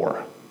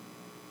before.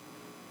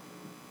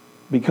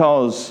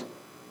 Because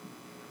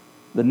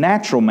the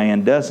natural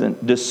man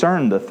doesn't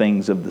discern the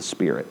things of the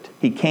Spirit.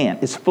 He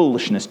can't. It's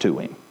foolishness to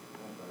him.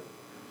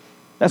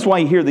 That's why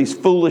you hear these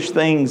foolish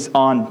things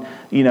on,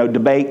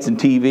 debates and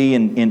TV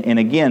and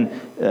again,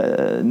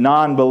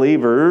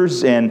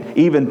 non-believers and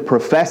even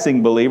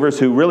professing believers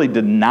who really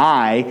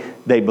deny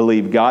they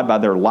believe God by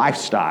their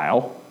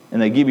lifestyle. And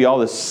they give you all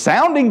this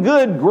sounding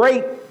good,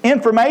 great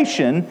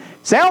information.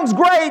 Sounds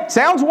great,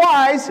 sounds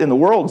wise in the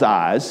world's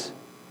eyes.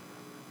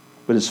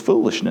 But it's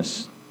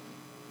foolishness.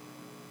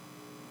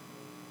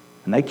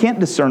 And they can't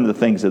discern the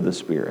things of the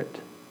Spirit.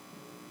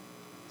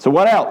 So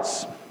what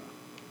else?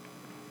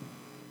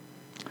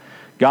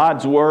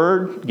 God's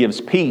Word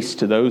gives peace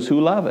to those who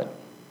love it.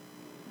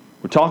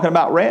 We're talking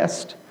about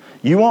rest.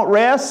 You want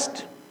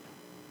rest?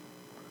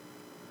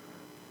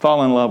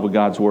 Fall in love with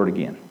God's Word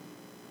again.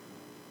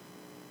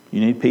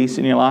 You need peace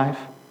in your life?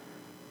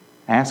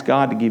 Ask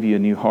God to give you a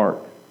new heart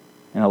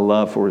and a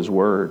love for His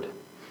Word.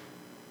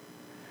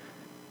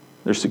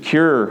 They're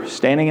secure,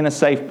 standing in a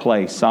safe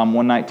place. Psalm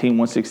 119,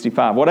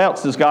 165. What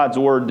else does God's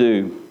Word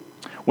do?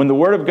 When the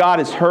Word of God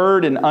is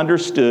heard and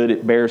understood,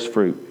 it bears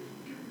fruit.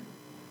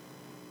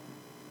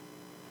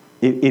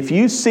 If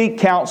you seek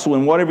counsel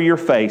in whatever you're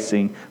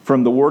facing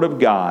from the Word of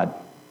God,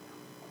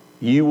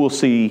 you will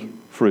see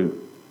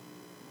fruit.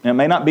 Now, it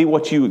may not be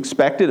what you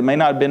expected. It may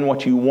not have been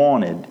what you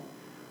wanted.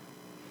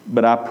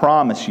 But I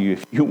promise you,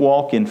 if you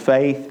walk in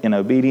faith and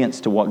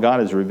obedience to what God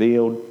has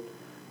revealed,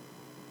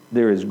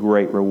 there is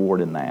great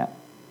reward in that.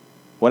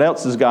 What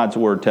else does God's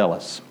Word tell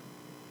us?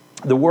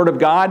 The Word of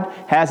God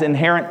has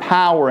inherent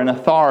power and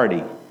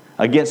authority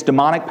against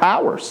demonic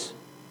powers.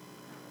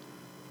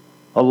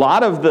 A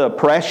lot of the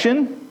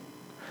oppression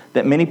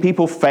that many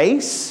people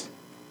face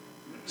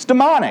is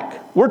demonic.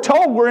 We're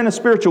told we're in a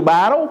spiritual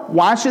battle.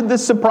 Why should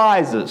this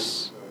surprise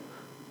us?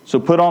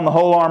 So put on the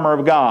whole armor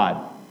of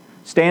God.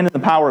 Stand in the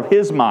power of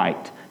His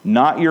might,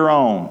 not your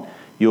own.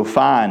 You'll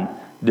find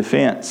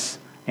defense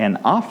and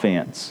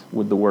offense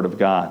with the Word of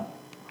God.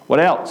 What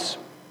else?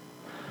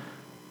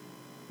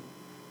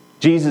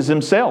 Jesus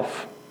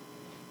Himself,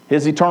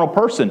 His eternal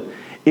person,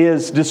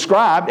 is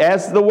described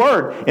as the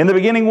Word. In the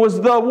beginning was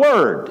the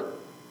Word.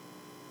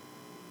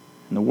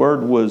 And the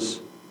Word was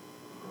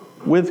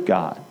with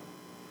God.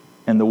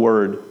 And the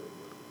Word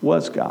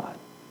was God.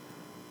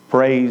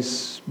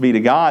 Praise be to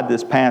God.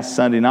 This past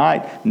Sunday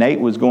night, Nate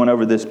was going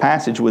over this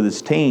passage with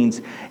his teens,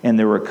 and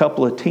there were a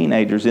couple of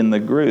teenagers in the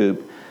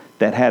group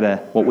that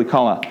had what we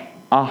call a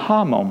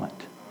aha moment.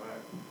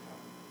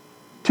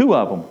 Two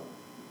of them,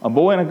 a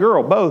boy and a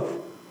girl, both.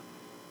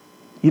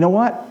 You know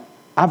what?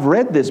 I've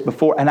read this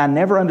before, and I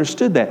never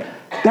understood that.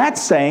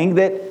 That's saying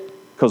that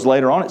Because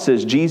later on it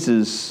says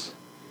Jesus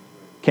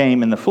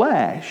came in the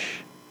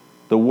flesh.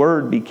 The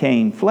Word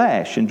became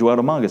flesh and dwelt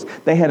among us.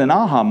 They had an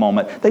aha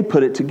moment. They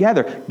put it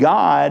together.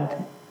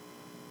 God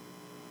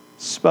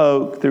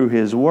spoke through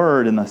His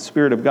Word, and the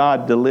Spirit of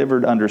God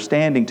delivered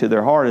understanding to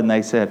their heart, and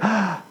they said,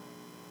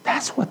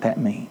 that's what that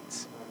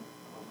means.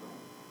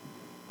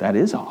 That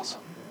is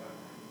awesome.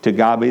 To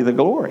God be the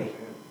glory.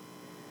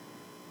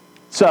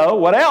 So,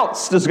 what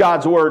else does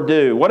God's Word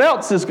do? What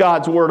else is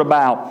God's Word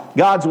about?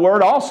 God's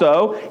Word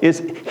also is,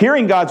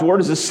 hearing God's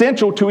Word is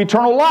essential to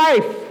eternal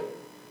life.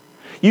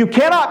 You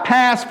cannot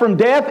pass from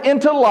death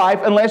into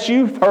life unless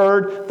you've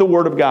heard the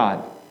Word of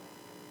God.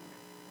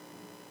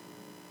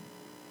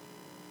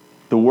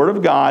 The Word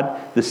of God,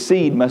 the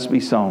seed must be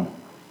sown.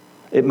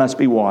 It must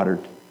be watered.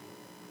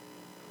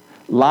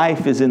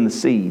 Life is in the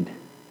seed.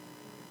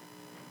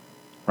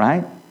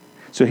 Right?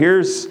 So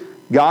here's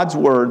God's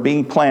Word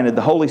being planted.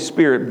 The Holy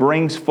Spirit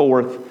brings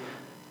forth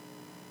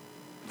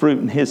fruit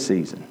in His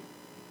season.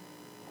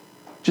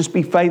 Just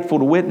be faithful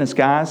to witness,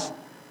 guys.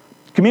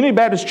 Community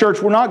Baptist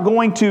Church, we're not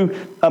going to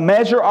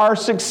measure our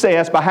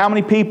success by how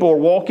many people are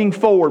walking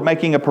forward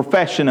making a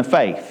profession of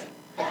faith.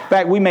 In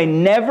fact, we may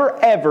never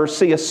ever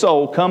see a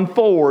soul come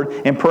forward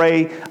and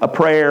pray a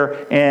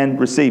prayer and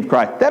receive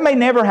Christ. That may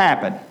never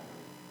happen.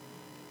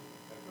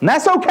 And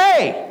that's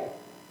okay.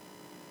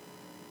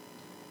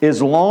 As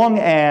long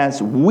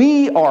as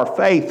we are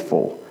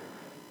faithful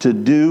to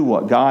do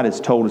what God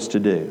has told us to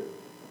do.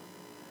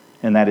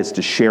 And that is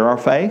to share our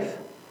faith,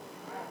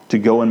 to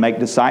go and make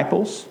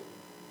disciples.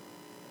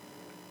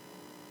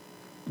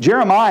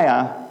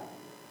 Jeremiah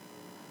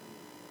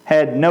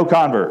had no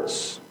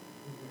converts.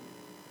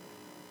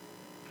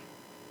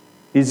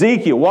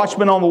 Ezekiel,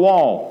 watchman on the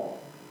wall.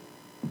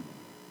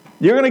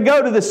 You're going to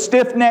go to the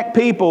stiff-necked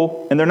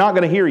people and they're not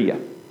going to hear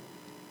you.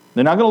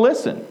 They're not going to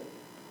listen.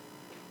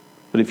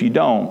 But if you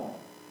don't,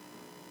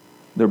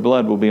 their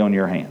blood will be on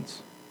your hands.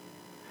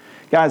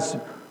 Guys,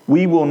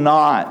 we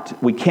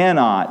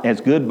cannot, as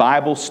good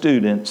Bible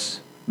students,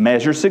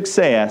 measure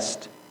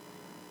success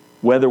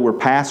whether we're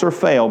pass or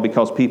fail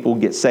because people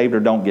get saved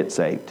or don't get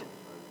saved.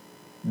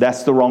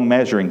 That's the wrong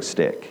measuring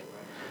stick.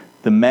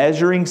 The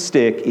measuring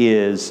stick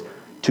is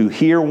to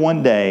hear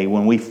one day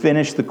when we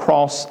finish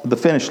the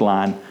finish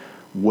line,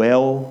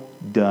 well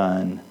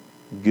done,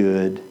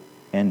 good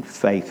and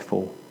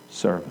faithful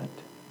servant.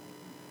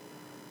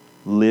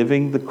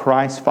 Living the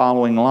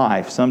Christ-following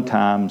life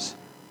sometimes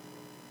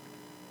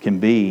can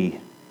be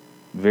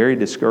very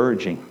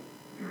discouraging.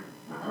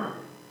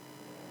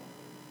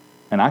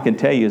 And I can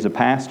tell you as a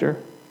pastor,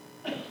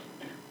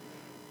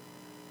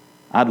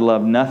 I'd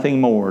love nothing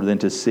more than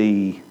to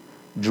see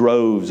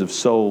droves of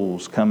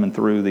souls coming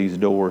through these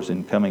doors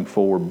and coming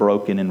forward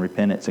broken in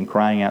repentance and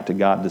crying out to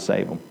God to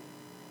save them.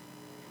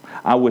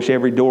 I wish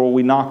every door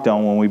we knocked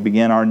on when we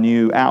begin our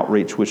new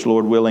outreach, which,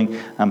 Lord willing,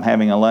 I'm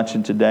having a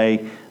luncheon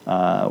today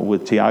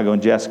with Tiago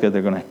and Jessica.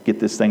 They're going to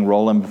get this thing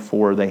rolling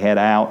before they head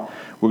out.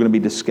 We're going to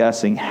be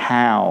discussing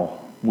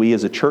how we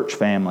as a church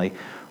family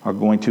are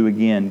going to,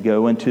 again,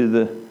 go into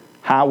the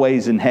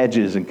highways and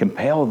hedges and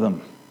compel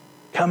them.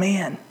 Come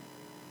in.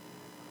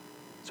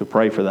 So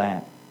pray for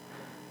that.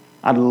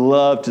 I'd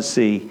love to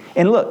see.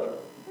 And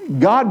look,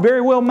 God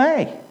very well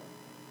may.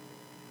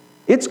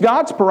 It's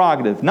God's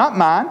prerogative, not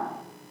mine.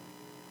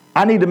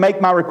 I need to make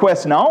my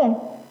request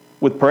known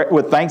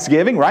with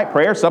thanksgiving, right?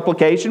 Prayer,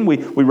 supplication. We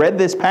read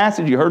this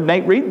passage. You heard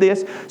Nate read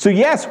this. So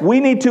yes, we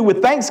need to,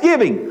 with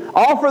thanksgiving,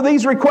 offer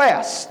these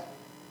requests.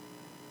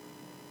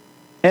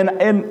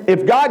 And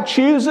if God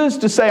chooses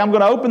to say, I'm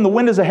going to open the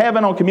windows of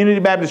heaven on Community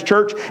Baptist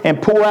Church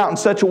and pour out in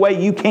such a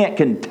way you can't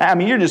contain, I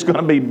mean, you're just going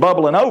to be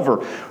bubbling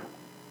over.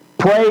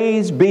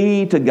 Praise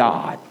be to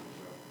God.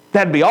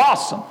 That'd be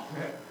awesome.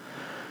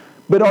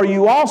 But are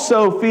you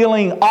also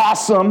feeling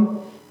awesome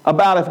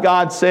about if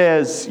God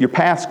says your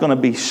path's going to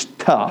be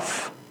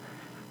tough?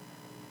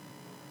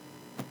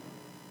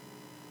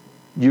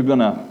 You're going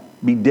to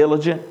be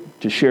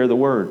diligent to share the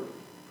word.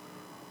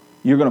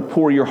 You're going to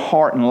pour your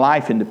heart and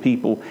life into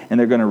people and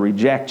they're going to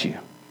reject you.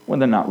 Well,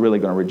 they're not really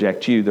going to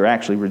reject you. They're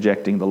actually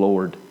rejecting the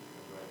Lord.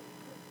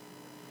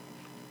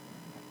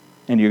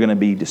 And you're going to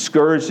be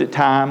discouraged at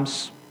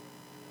times.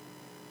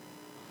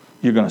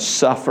 You're going to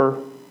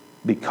suffer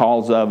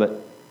because of it.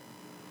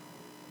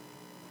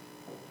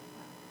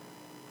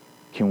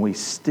 Can we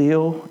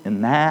still,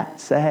 in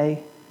that,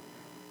 say,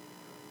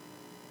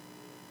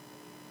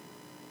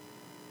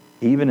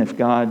 even if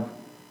God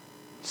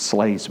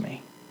slays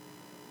me,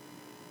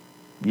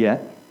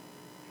 yet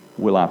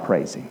will I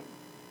praise Him?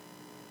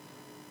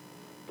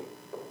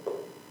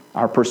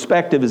 Our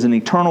perspective is an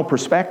eternal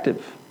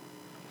perspective,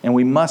 and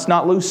we must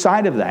not lose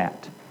sight of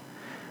that.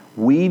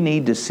 We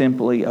need to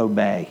simply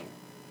obey.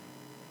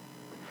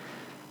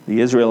 The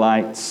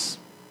Israelites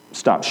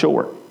stopped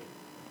short.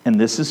 And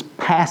this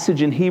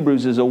passage in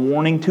Hebrews is a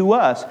warning to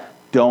us.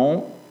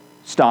 Don't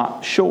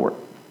stop short.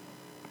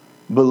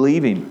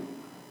 Believe Him.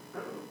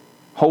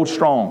 Hold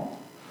strong.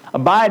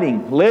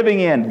 Abiding,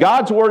 living in.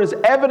 God's Word is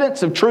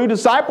evidence of true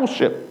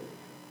discipleship.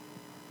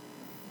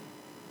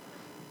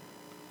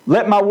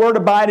 Let my word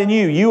abide in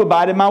you. You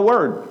abide in my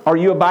word. Are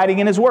you abiding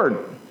in His word?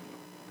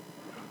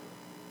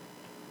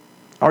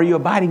 Are you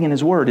abiding in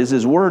His word? Is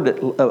His word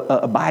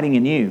abiding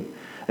in you?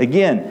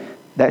 Again,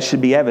 that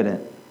should be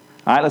evident.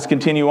 All right, let's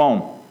continue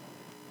on.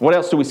 What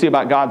else do we see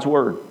about God's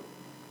word?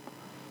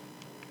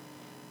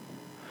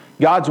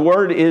 God's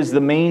word is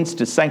the means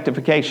to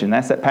sanctification.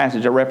 That's that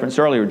passage I referenced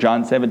earlier,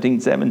 John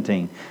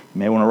 17:17. You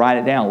may want to write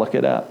it down, look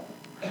it up.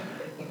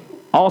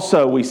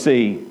 Also, we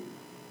see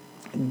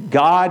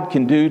God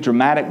can do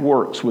dramatic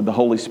works with the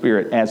Holy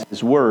Spirit as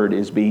His word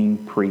is being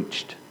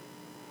preached.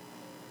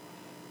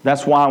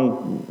 That's why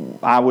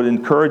I would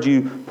encourage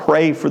you,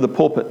 pray for the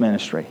pulpit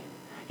ministry.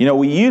 You know,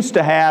 we used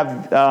to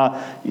have,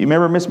 you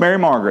remember Miss Mary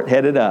Margaret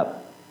headed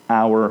up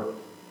our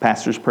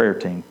pastor's prayer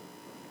team.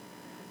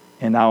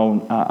 And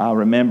I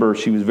remember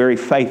she was very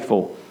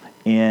faithful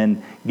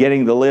in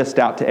getting the list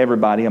out to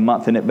everybody a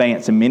month in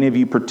advance. And many of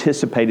you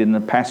participated in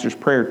the pastor's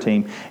prayer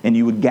team. And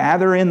you would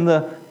gather in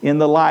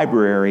the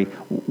library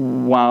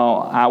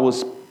while I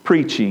was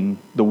preaching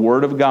the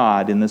Word of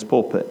God in this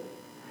pulpit.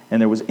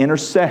 And there was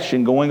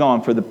intercession going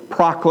on for the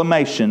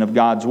proclamation of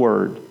God's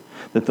Word,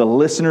 that the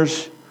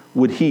listeners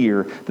would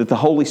hear, that the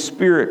Holy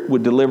Spirit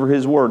would deliver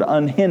His Word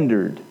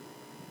unhindered.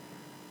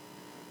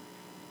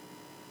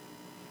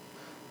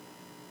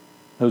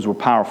 Those were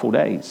powerful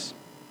days.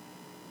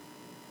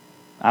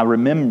 I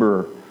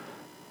remember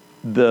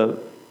the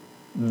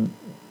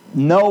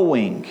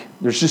knowing,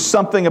 there's just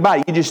something about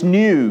it. You just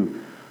knew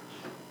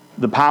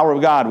the power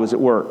of God was at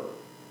work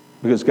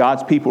because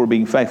God's people were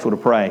being faithful to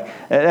pray.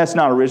 That's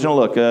not original.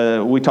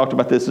 Look, we talked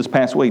about this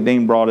past week.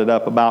 Dean brought it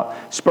up about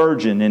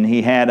Spurgeon, and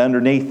he had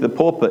underneath the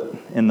pulpit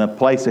in the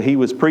place that he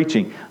was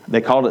preaching, they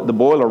called it the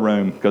boiler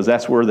room because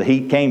that's where the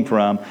heat came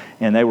from,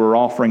 and they were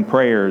offering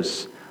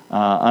prayers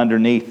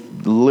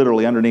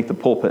literally underneath the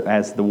pulpit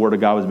as the Word of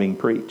God was being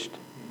preached.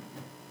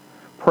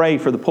 Pray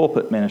for the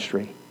pulpit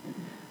ministry.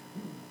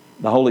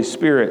 The Holy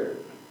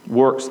Spirit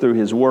works through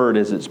His Word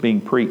as it's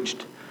being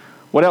preached.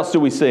 What else do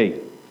we see?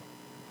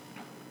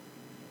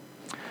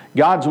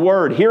 God's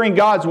Word. Hearing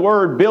God's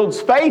Word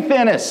builds faith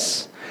in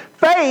us.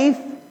 Faith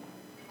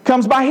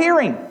comes by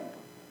hearing,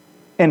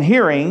 and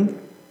hearing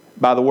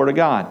by the Word of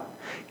God.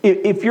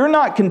 If you're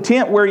not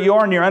content where you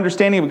are in your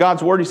understanding of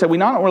God's Word, you say,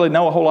 well, I don't really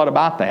know a whole lot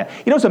about that.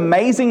 You know, it's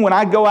amazing when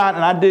I go out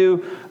and I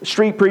do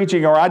street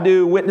preaching or I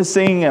do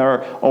witnessing or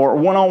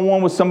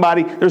one-on-one with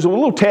somebody, there's a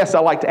little test I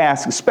like to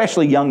ask,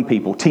 especially young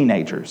people,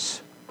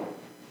 teenagers.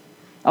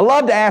 I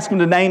love to ask them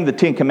to name the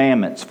 10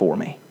 Commandments for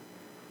me.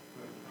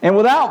 And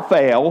without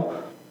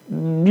fail,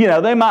 you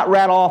know, they might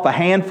rattle off a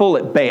handful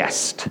at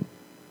best.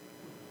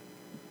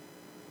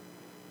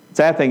 The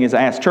sad thing is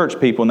I ask church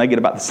people and they get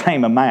about the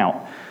same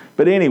amount.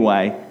 But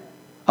anyway,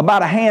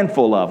 about a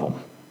handful of them.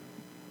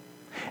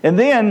 And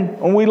then,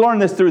 when we learn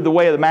this through the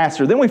way of the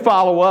Master, then we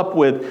follow up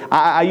with,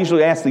 I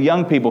usually ask the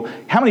young people,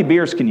 how many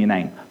beers can you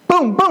name?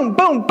 Boom, boom,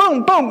 boom,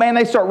 boom, boom. Man,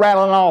 they start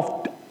rattling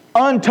off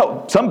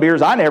some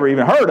beers I never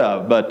even heard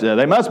of, but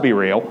they must be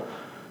real.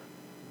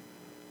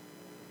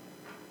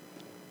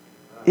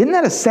 Isn't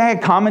that a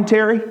sad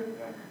commentary?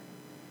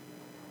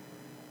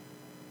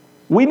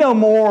 We know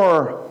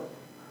more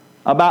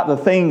about the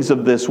things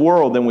of this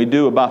world than we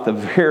do about the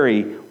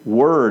very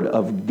Word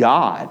of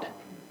God.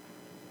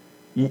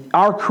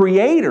 Our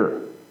Creator,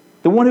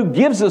 the one who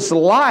gives us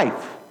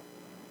life,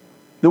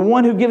 the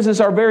one who gives us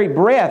our very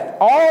breath.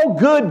 All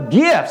good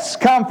gifts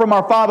come from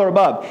our Father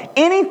above.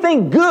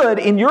 Anything good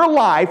in your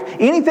life,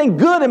 anything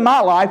good in my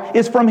life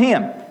is from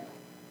Him.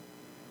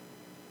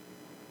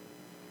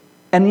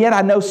 And yet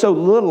I know so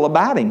little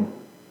about Him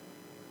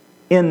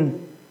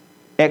in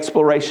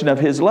exploration of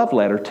His love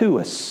letter to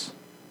us.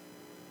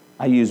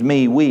 I use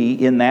me, we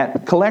in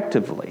that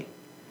collectively.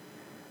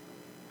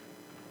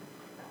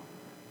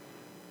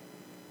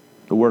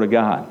 The Word of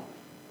God.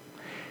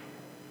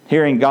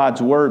 Hearing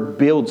God's Word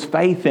builds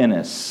faith in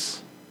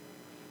us.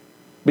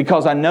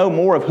 Because I know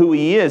more of who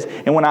He is.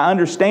 And when I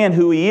understand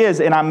who He is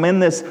and I'm in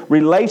this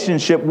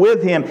relationship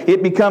with Him,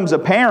 it becomes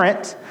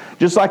apparent.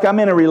 Just like I'm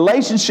in a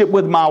relationship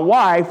with my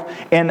wife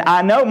and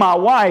I know my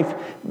wife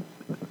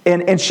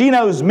and she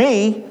knows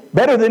me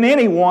better than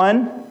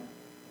anyone.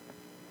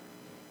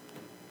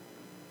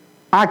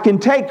 I can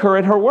take her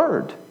at her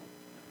word.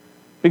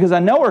 Because I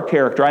know her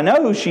character. I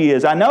know who she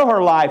is. I know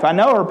her life. I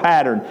know her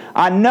pattern.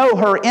 I know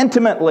her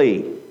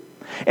intimately.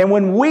 And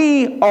when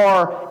we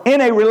are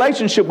in a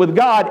relationship with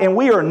God and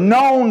we are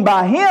known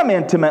by Him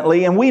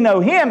intimately and we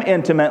know Him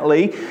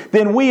intimately,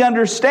 then we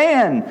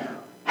understand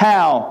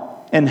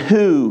how and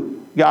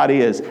who God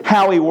is,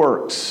 how He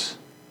works.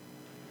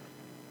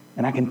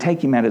 And I can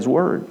take Him at His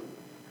word.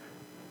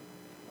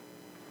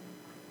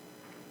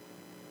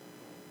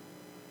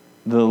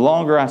 The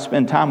longer I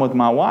spend time with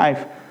my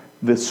wife,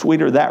 the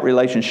sweeter that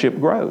relationship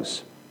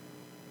grows.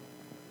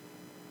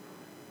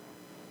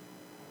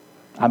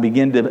 I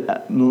begin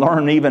to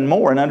learn even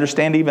more and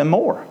understand even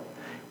more.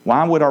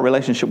 Why would our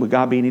relationship with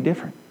God be any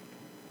different?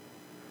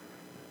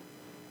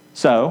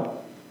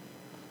 So,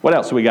 what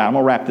else do we got? I'm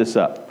going to wrap this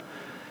up.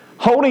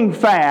 Holding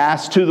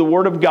fast to the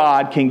Word of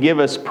God can give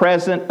us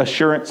present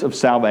assurance of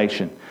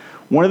salvation.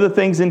 One of the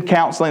things in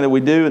counseling that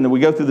we do, and that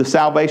we go through the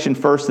salvation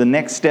first, the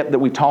next step that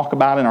we talk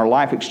about in our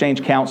life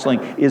exchange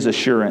counseling is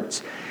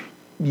assurance.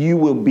 You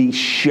will be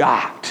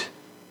shocked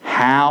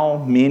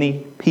how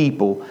many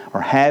people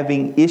are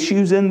having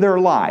issues in their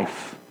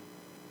life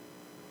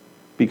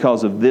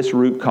because of this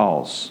root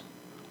cause,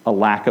 a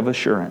lack of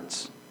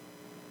assurance.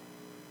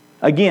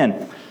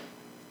 Again,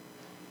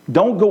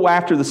 don't go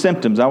after the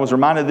symptoms. I was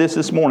reminded of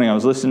this morning. I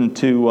was listening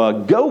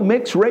to Go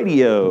Mix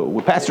Radio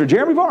with Pastor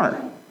Jeremy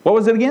Varner. What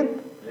was it again?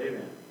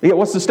 Amen. Yeah,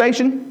 what's the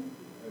station?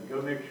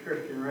 Go Mix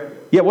Christian Radio.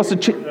 Yeah, what's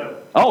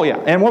the... Oh, yeah.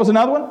 And what was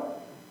another one?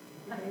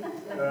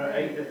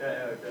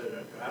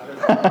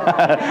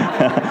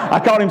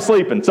 I caught him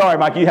sleeping. Sorry,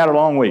 Mike, you had a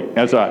long week.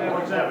 That's all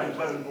right.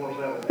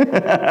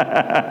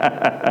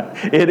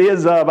 747. It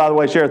is, by the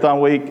way, Share-a-thon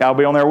week. I'll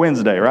be on there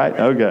Wednesday, right?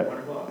 Okay.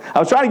 I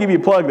was trying to give you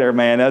a plug there,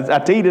 man. I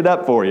teed it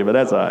up for you, but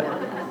that's all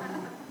right.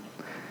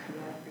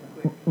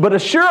 But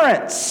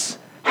assurance.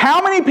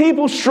 How many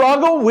people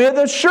struggle with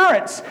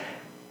assurance?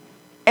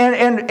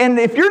 And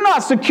if you're not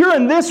secure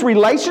in this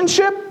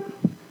relationship,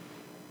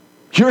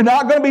 you're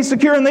not going to be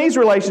secure in these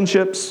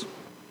relationships.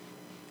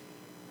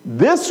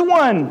 This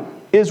one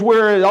is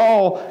where it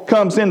all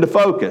comes into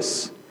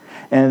focus.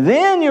 And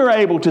then you're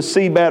able to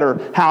see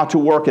better how to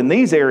work in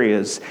these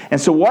areas. And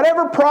so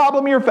whatever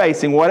problem you're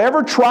facing,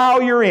 whatever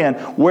trial you're in,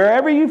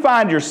 wherever you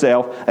find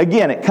yourself,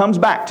 again, it comes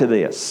back to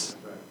this.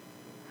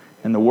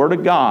 And the Word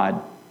of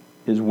God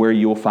is where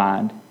you'll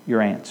find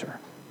your answer.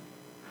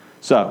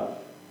 So,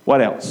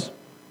 what else?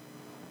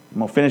 I'm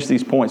going to finish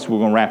these points. We're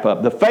going to wrap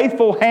up. The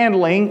faithful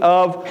handling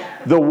of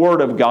the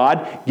Word of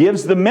God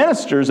gives the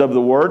ministers of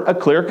the Word a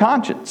clear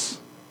conscience.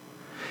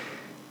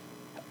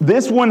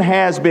 This one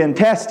has been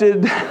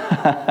tested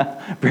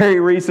very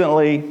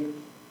recently.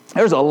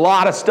 There's a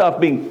lot of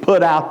stuff being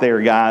put out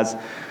there, guys,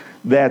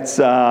 that's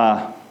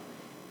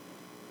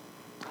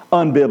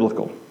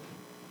unbiblical.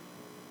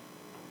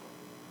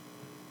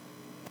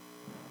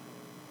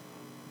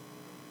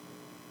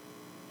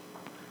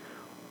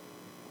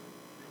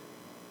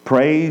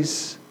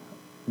 Praise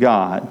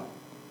God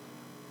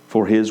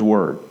for His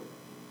Word,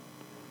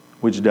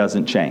 which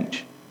doesn't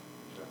change.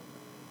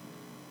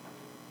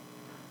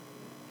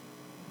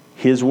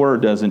 His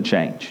Word doesn't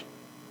change.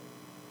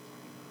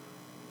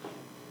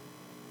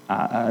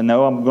 I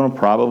know I'm going to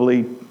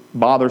probably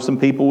bother some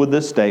people with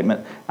this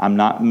statement. I'm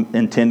not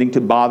intending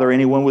to bother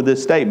anyone with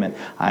this statement.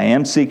 I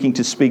am seeking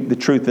to speak the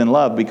truth in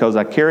love because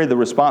I carry the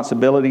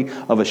responsibility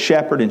of a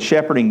shepherd and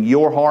shepherding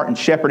your heart and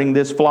shepherding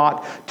this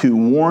flock to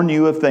warn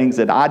you of things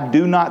that I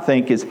do not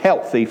think is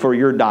healthy for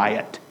your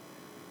diet,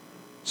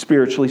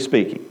 spiritually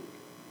speaking.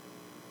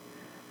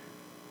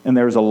 And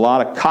there's a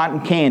lot of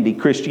cotton candy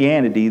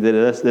Christianity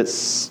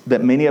that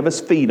many of us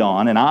feed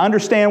on, and I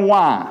understand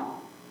why.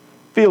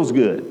 Feels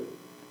good.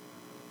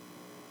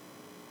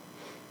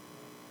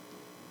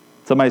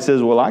 Somebody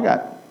says, well, I got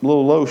a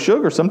little low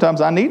sugar. Sometimes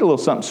I need a little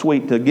something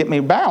sweet to get me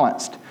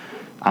balanced.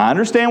 I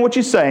understand what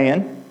you're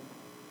saying.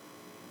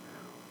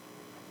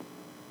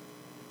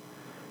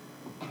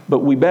 But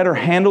we better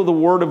handle the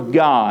Word of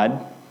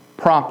God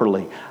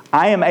properly.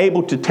 I am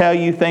able to tell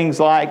you things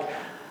like,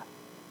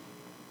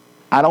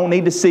 I don't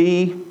need to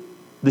see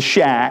the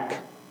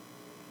shack.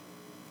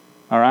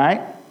 All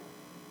right?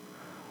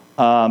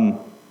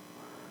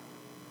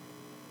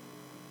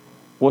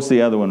 What's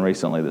the other one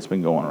recently that's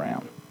been going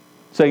around?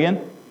 Say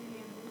again?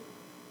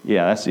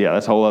 Yeah, that's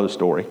a whole other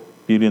story.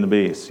 Beauty and the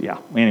Beast. Yeah.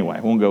 Anyway,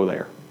 we won't go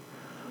there.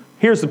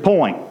 Here's the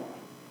point.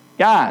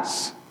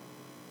 Guys,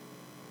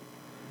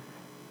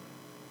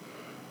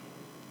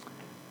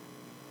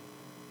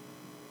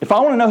 if I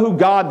want to know who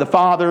God the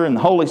Father and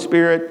the Holy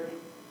Spirit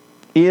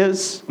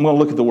is, I'm going to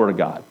look at the Word of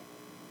God.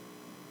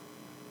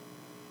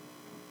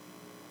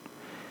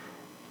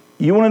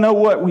 You want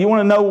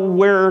to know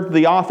where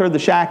the author of the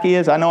shack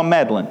is? I know I'm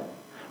meddling.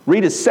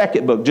 Read his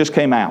second book, just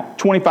came out.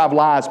 25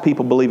 Lies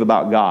People Believe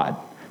About God.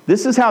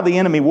 This is how the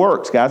enemy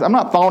works, guys. I'm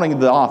not faulting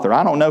the author.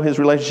 I don't know his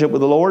relationship with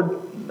the Lord.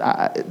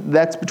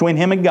 That's between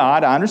him and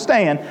God. I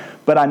understand.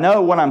 But I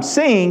know what I'm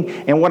seeing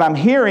and what I'm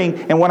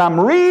hearing and what I'm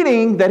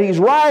reading that he's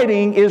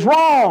writing is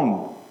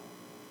wrong.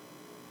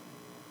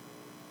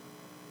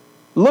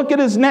 Look at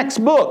his next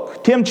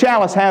book. Tim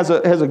Challis has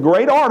a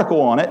great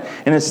article on it,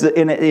 and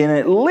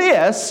it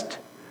lists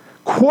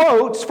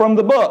quotes from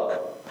the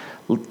book.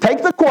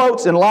 Take the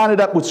quotes and line it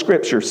up with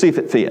Scripture. See if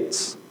it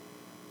fits.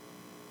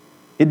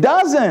 It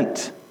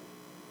doesn't.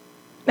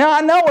 Now, I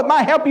know it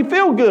might help you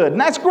feel good,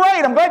 and that's great.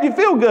 I'm glad you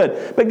feel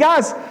good. But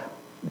guys,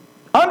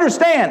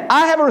 understand,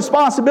 I have a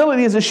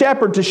responsibility as a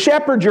shepherd to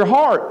shepherd your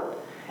heart.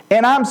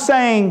 And I'm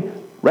saying,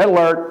 red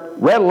alert,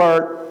 red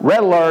alert,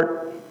 red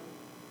alert,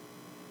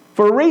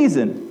 for a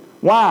reason.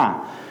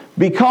 Why?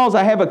 Because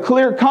I have a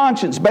clear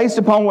conscience based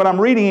upon what I'm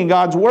reading in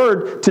God's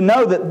Word to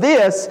know that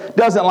this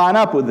doesn't line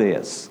up with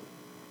this.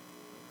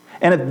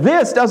 And if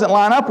this doesn't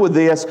line up with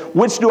this,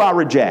 which do I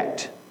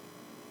reject?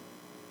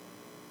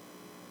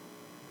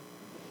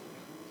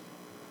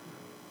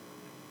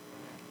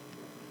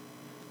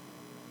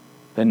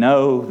 They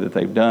know that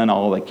they've done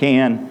all they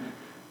can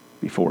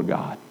before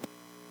God.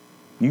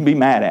 You can be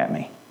mad at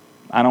me.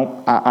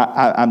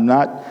 I'm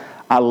not,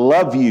 I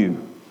love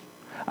you.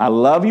 I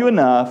love you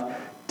enough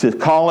to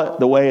call it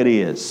the way it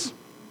is.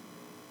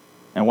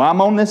 And while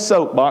I'm on this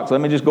soapbox, let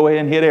me just go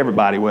ahead and hit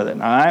everybody with it. All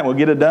right, we'll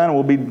get it done and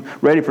we'll be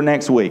ready for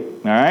next week.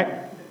 All right?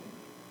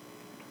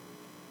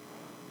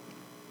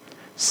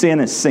 Sin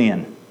is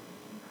sin.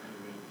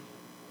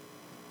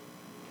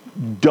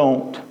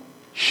 Don't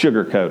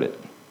sugarcoat it.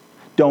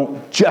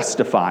 Don't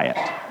justify it.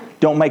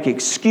 Don't make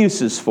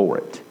excuses for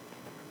it.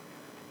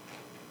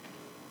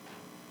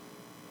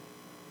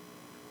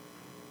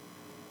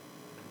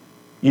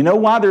 You know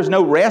why there's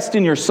no rest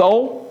in your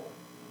soul?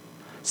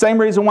 Same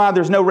reason why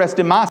there's no rest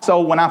in my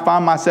soul when I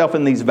find myself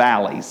in these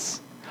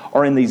valleys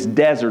or in these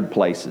desert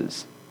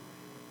places.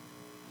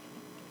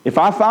 If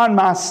I find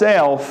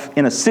myself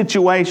in a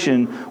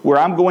situation where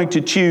I'm going to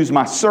choose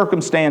my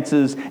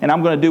circumstances and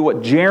I'm going to do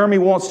what Jeremy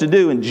wants to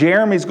do, and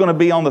Jeremy's going to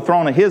be on the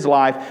throne of his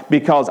life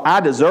because I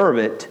deserve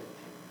it,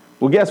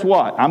 well, guess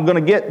what? I'm going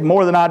to get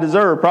more than I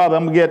deserve. Probably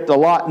I'm going to get a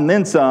lot and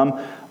then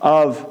some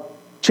of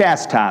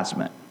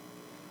chastisement.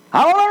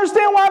 I don't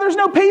understand why there's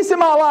no peace in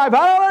my life.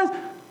 I don't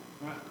understand.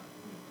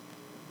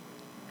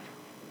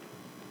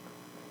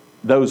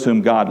 Those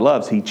whom God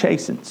loves, He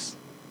chastens.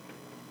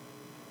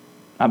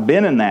 I've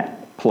been in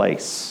that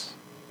place.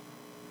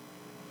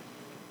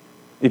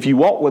 If you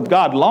walk with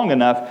God long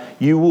enough,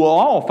 you will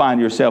all find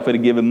yourself at a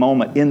given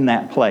moment in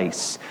that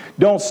place.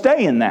 Don't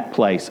stay in that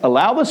place.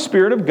 Allow the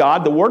Spirit of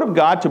God, the Word of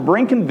God, to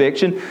bring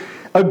conviction.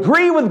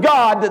 Agree with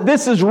God that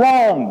this is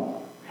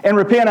wrong and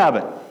repent of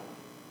it.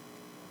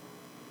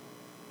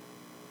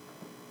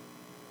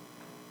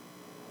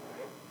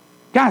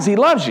 Guys, He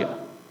loves you.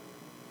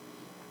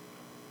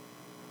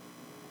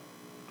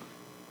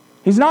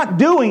 He's not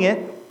doing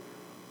it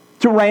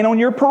to rain on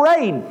your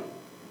parade.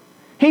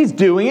 He's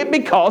doing it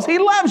because He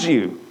loves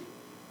you.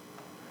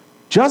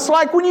 Just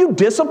like when you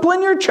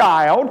discipline your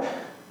child,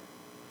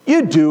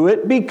 you do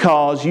it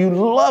because you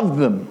love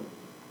them.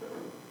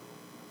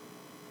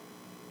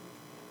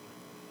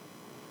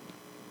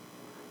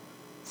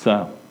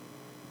 So,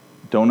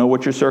 don't know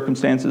what your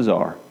circumstances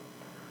are,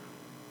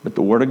 but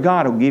the Word of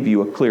God will give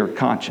you a clear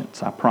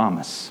conscience, I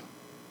promise.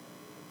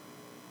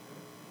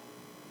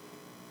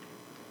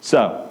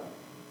 So,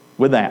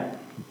 with that,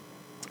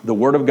 the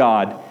Word of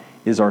God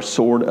is our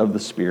sword of the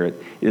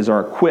Spirit. It is our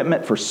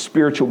equipment for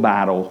spiritual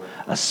battle,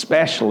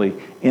 especially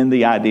in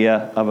the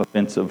idea of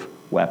offensive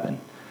weapon.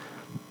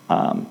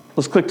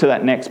 Let's click to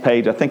that next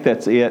page. I think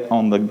that's it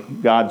on the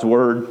God's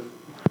Word.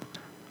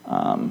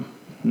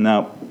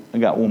 No, I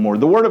got one more.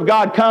 The Word of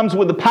God comes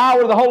with the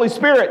power of the Holy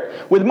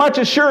Spirit, with much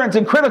assurance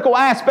and critical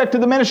aspect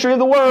of the ministry of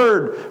the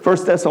Word.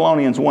 1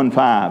 Thessalonians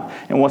 1:5.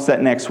 And what's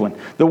that next one?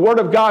 The Word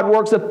of God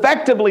works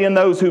effectively in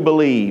those who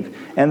believe.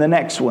 And the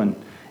next one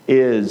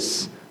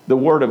is the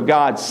Word of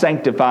God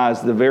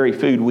sanctifies the very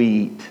food we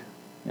eat.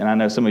 And I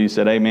know some of you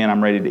said, amen,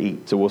 I'm ready to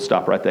eat. So we'll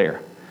stop right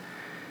there.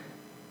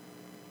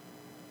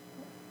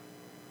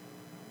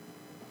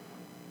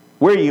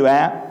 Where are you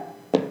at,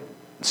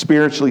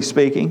 spiritually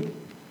speaking?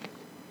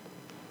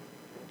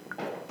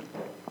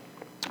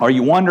 Are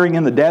you wandering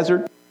in the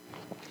desert?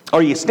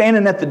 Are you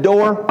standing at the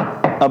door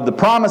of the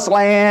promised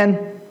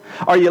land?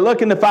 Are you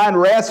looking to find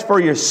rest for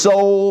your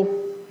soul?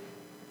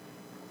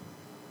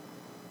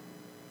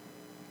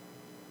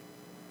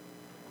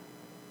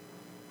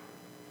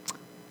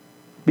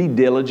 Be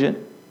diligent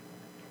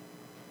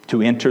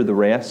to enter the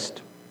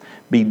rest.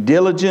 Be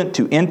diligent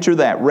to enter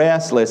that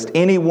rest, lest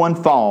anyone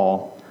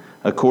fall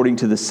according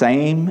to the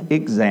same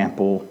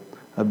example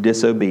of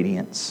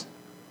disobedience.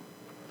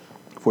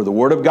 For the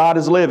Word of God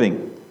is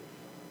living,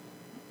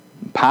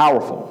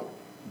 powerful,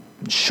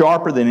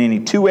 sharper than any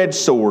two-edged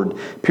sword,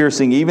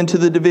 piercing even to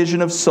the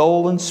division of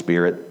soul and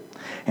spirit,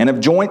 and of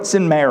joints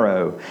and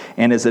marrow,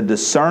 and is a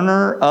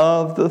discerner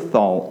of the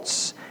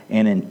thoughts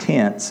and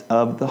intents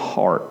of the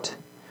heart.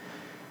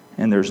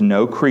 And there's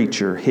no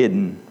creature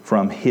hidden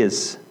from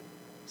His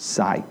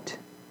sight.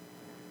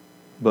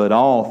 But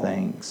all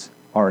things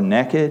are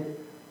naked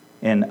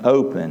and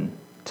open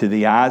to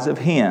the eyes of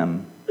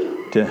Him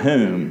to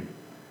whom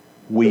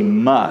we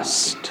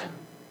must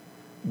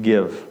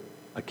give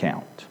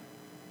account.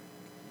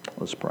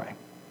 Let's pray.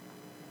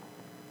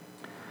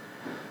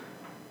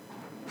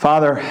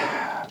 Father,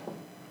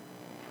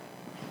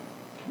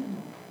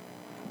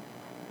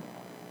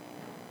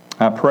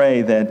 I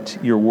pray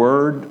that your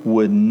word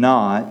would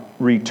not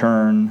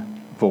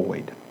return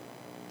void.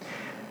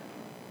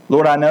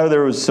 Lord, I know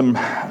there was some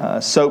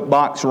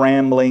soapbox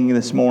rambling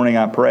this morning.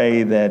 I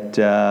pray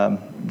that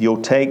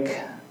you'll take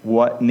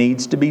what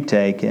needs to be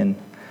taken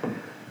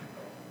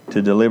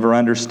to deliver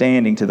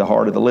understanding to the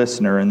heart of the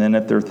listener. And then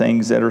if there are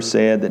things that are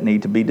said that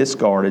need to be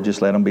discarded,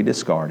 just let them be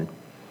discarded.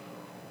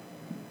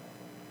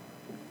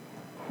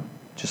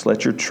 Just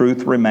let your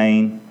truth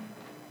remain.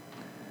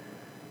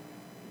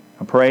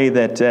 I pray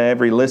that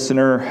every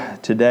listener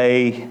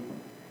today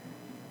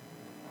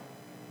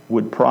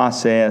would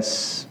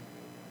process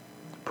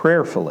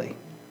prayerfully.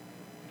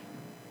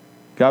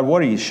 God,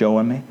 what are you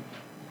showing me?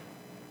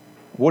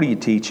 What are you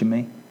teaching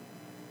me?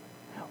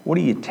 What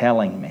are you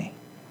telling me?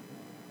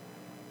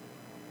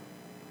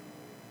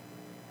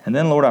 And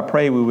then, Lord, I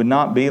pray we would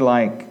not be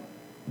like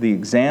the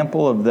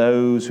example of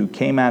those who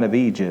came out of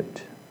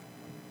Egypt,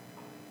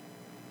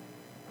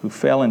 who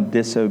fell in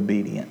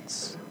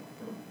disobedience.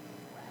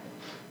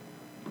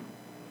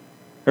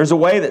 There's a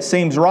way that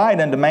seems right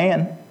unto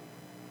man,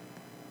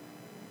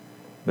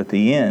 but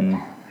the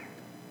end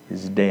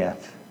is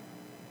death,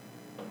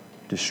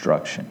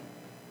 destruction.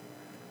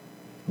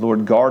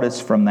 Lord, guard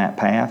us from that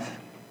path.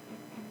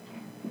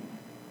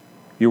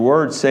 Your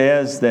word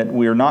says that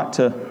we are not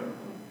to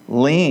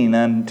lean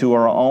unto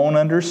our own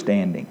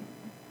understanding,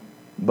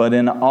 but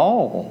in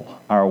all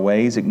our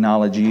ways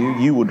acknowledge you.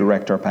 You will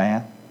direct our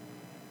path.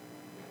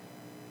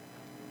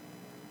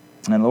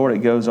 And Lord,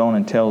 it goes on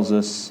and tells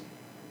us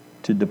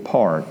to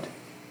depart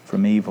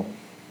from evil.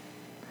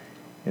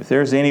 If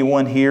there's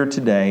anyone here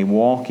today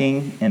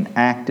walking in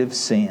active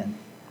sin,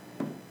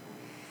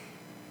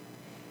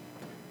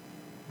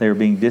 they're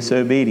being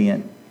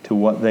disobedient to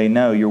what they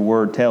know your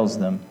word tells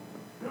them,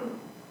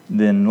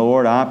 then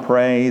Lord, I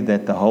pray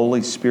that the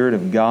Holy Spirit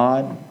of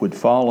God would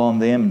fall on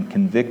them in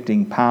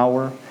convicting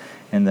power,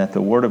 and that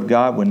the word of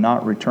God would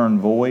not return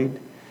void,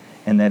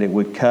 and that it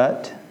would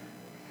cut,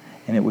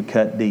 and it would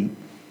cut deep.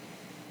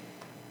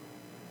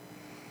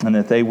 And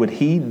that they would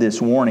heed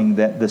this warning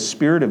that the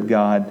Spirit of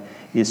God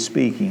is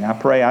speaking. I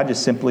pray I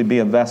just simply be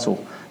a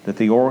vessel, that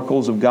the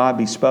oracles of God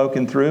be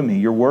spoken through me.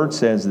 Your word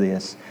says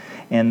this.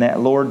 And that,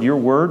 Lord, your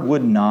word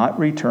would not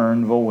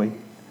return void.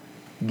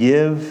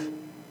 Give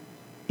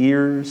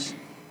ears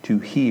to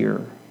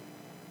hear.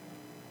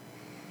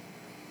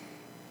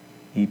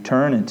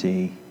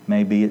 Eternity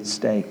may be at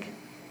stake.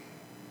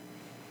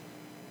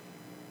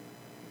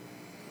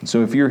 And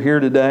so if you're here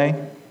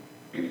today,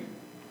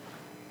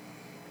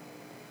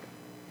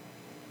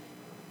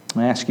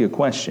 I ask you a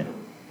question.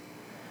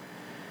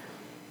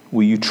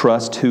 Will you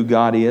trust who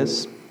God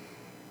is?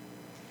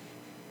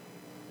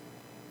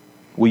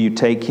 Will you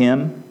take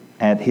Him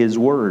at His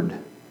word?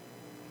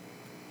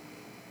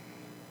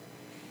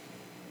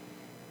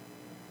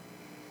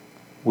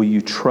 Will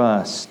you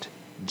trust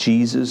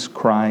Jesus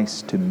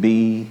Christ to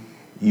be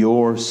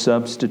your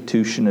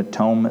substitution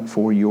atonement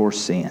for your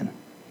sin?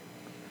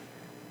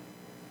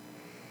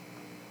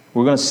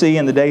 We're going to see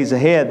in the days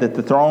ahead that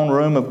the throne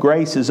room of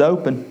grace is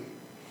open.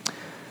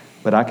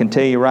 But I can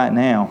tell you right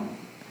now,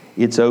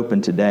 it's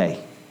open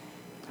today.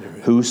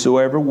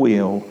 Whosoever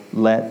will,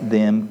 let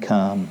them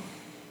come.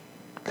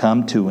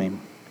 Come to Him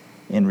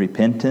in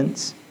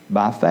repentance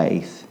by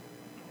faith,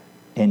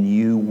 and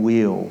you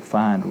will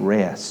find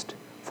rest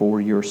for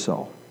your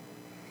soul.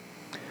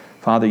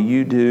 Father,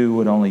 you do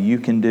what only you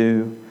can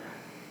do.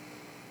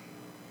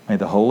 May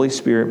the Holy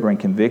Spirit bring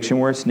conviction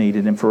where it's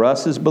needed. And for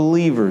us as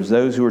believers,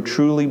 those who are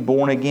truly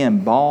born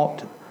again,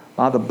 bought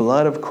by the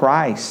blood of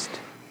Christ,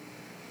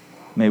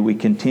 may we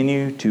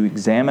continue to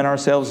examine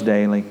ourselves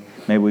daily.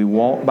 May we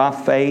walk by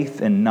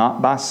faith and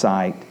not by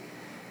sight.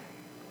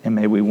 And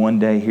may we one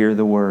day hear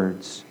the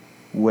words,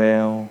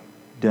 "Well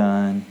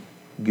done,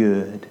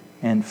 good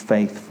and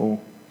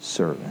faithful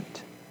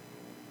servant.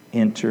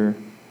 Enter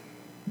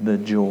the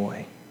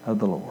joy of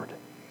the Lord."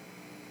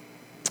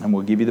 And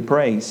we'll give you the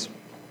praise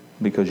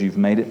because you've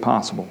made it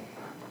possible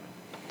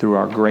through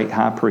our great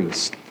high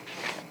priest,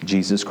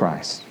 Jesus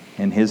Christ.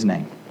 In His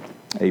name,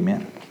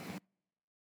 amen.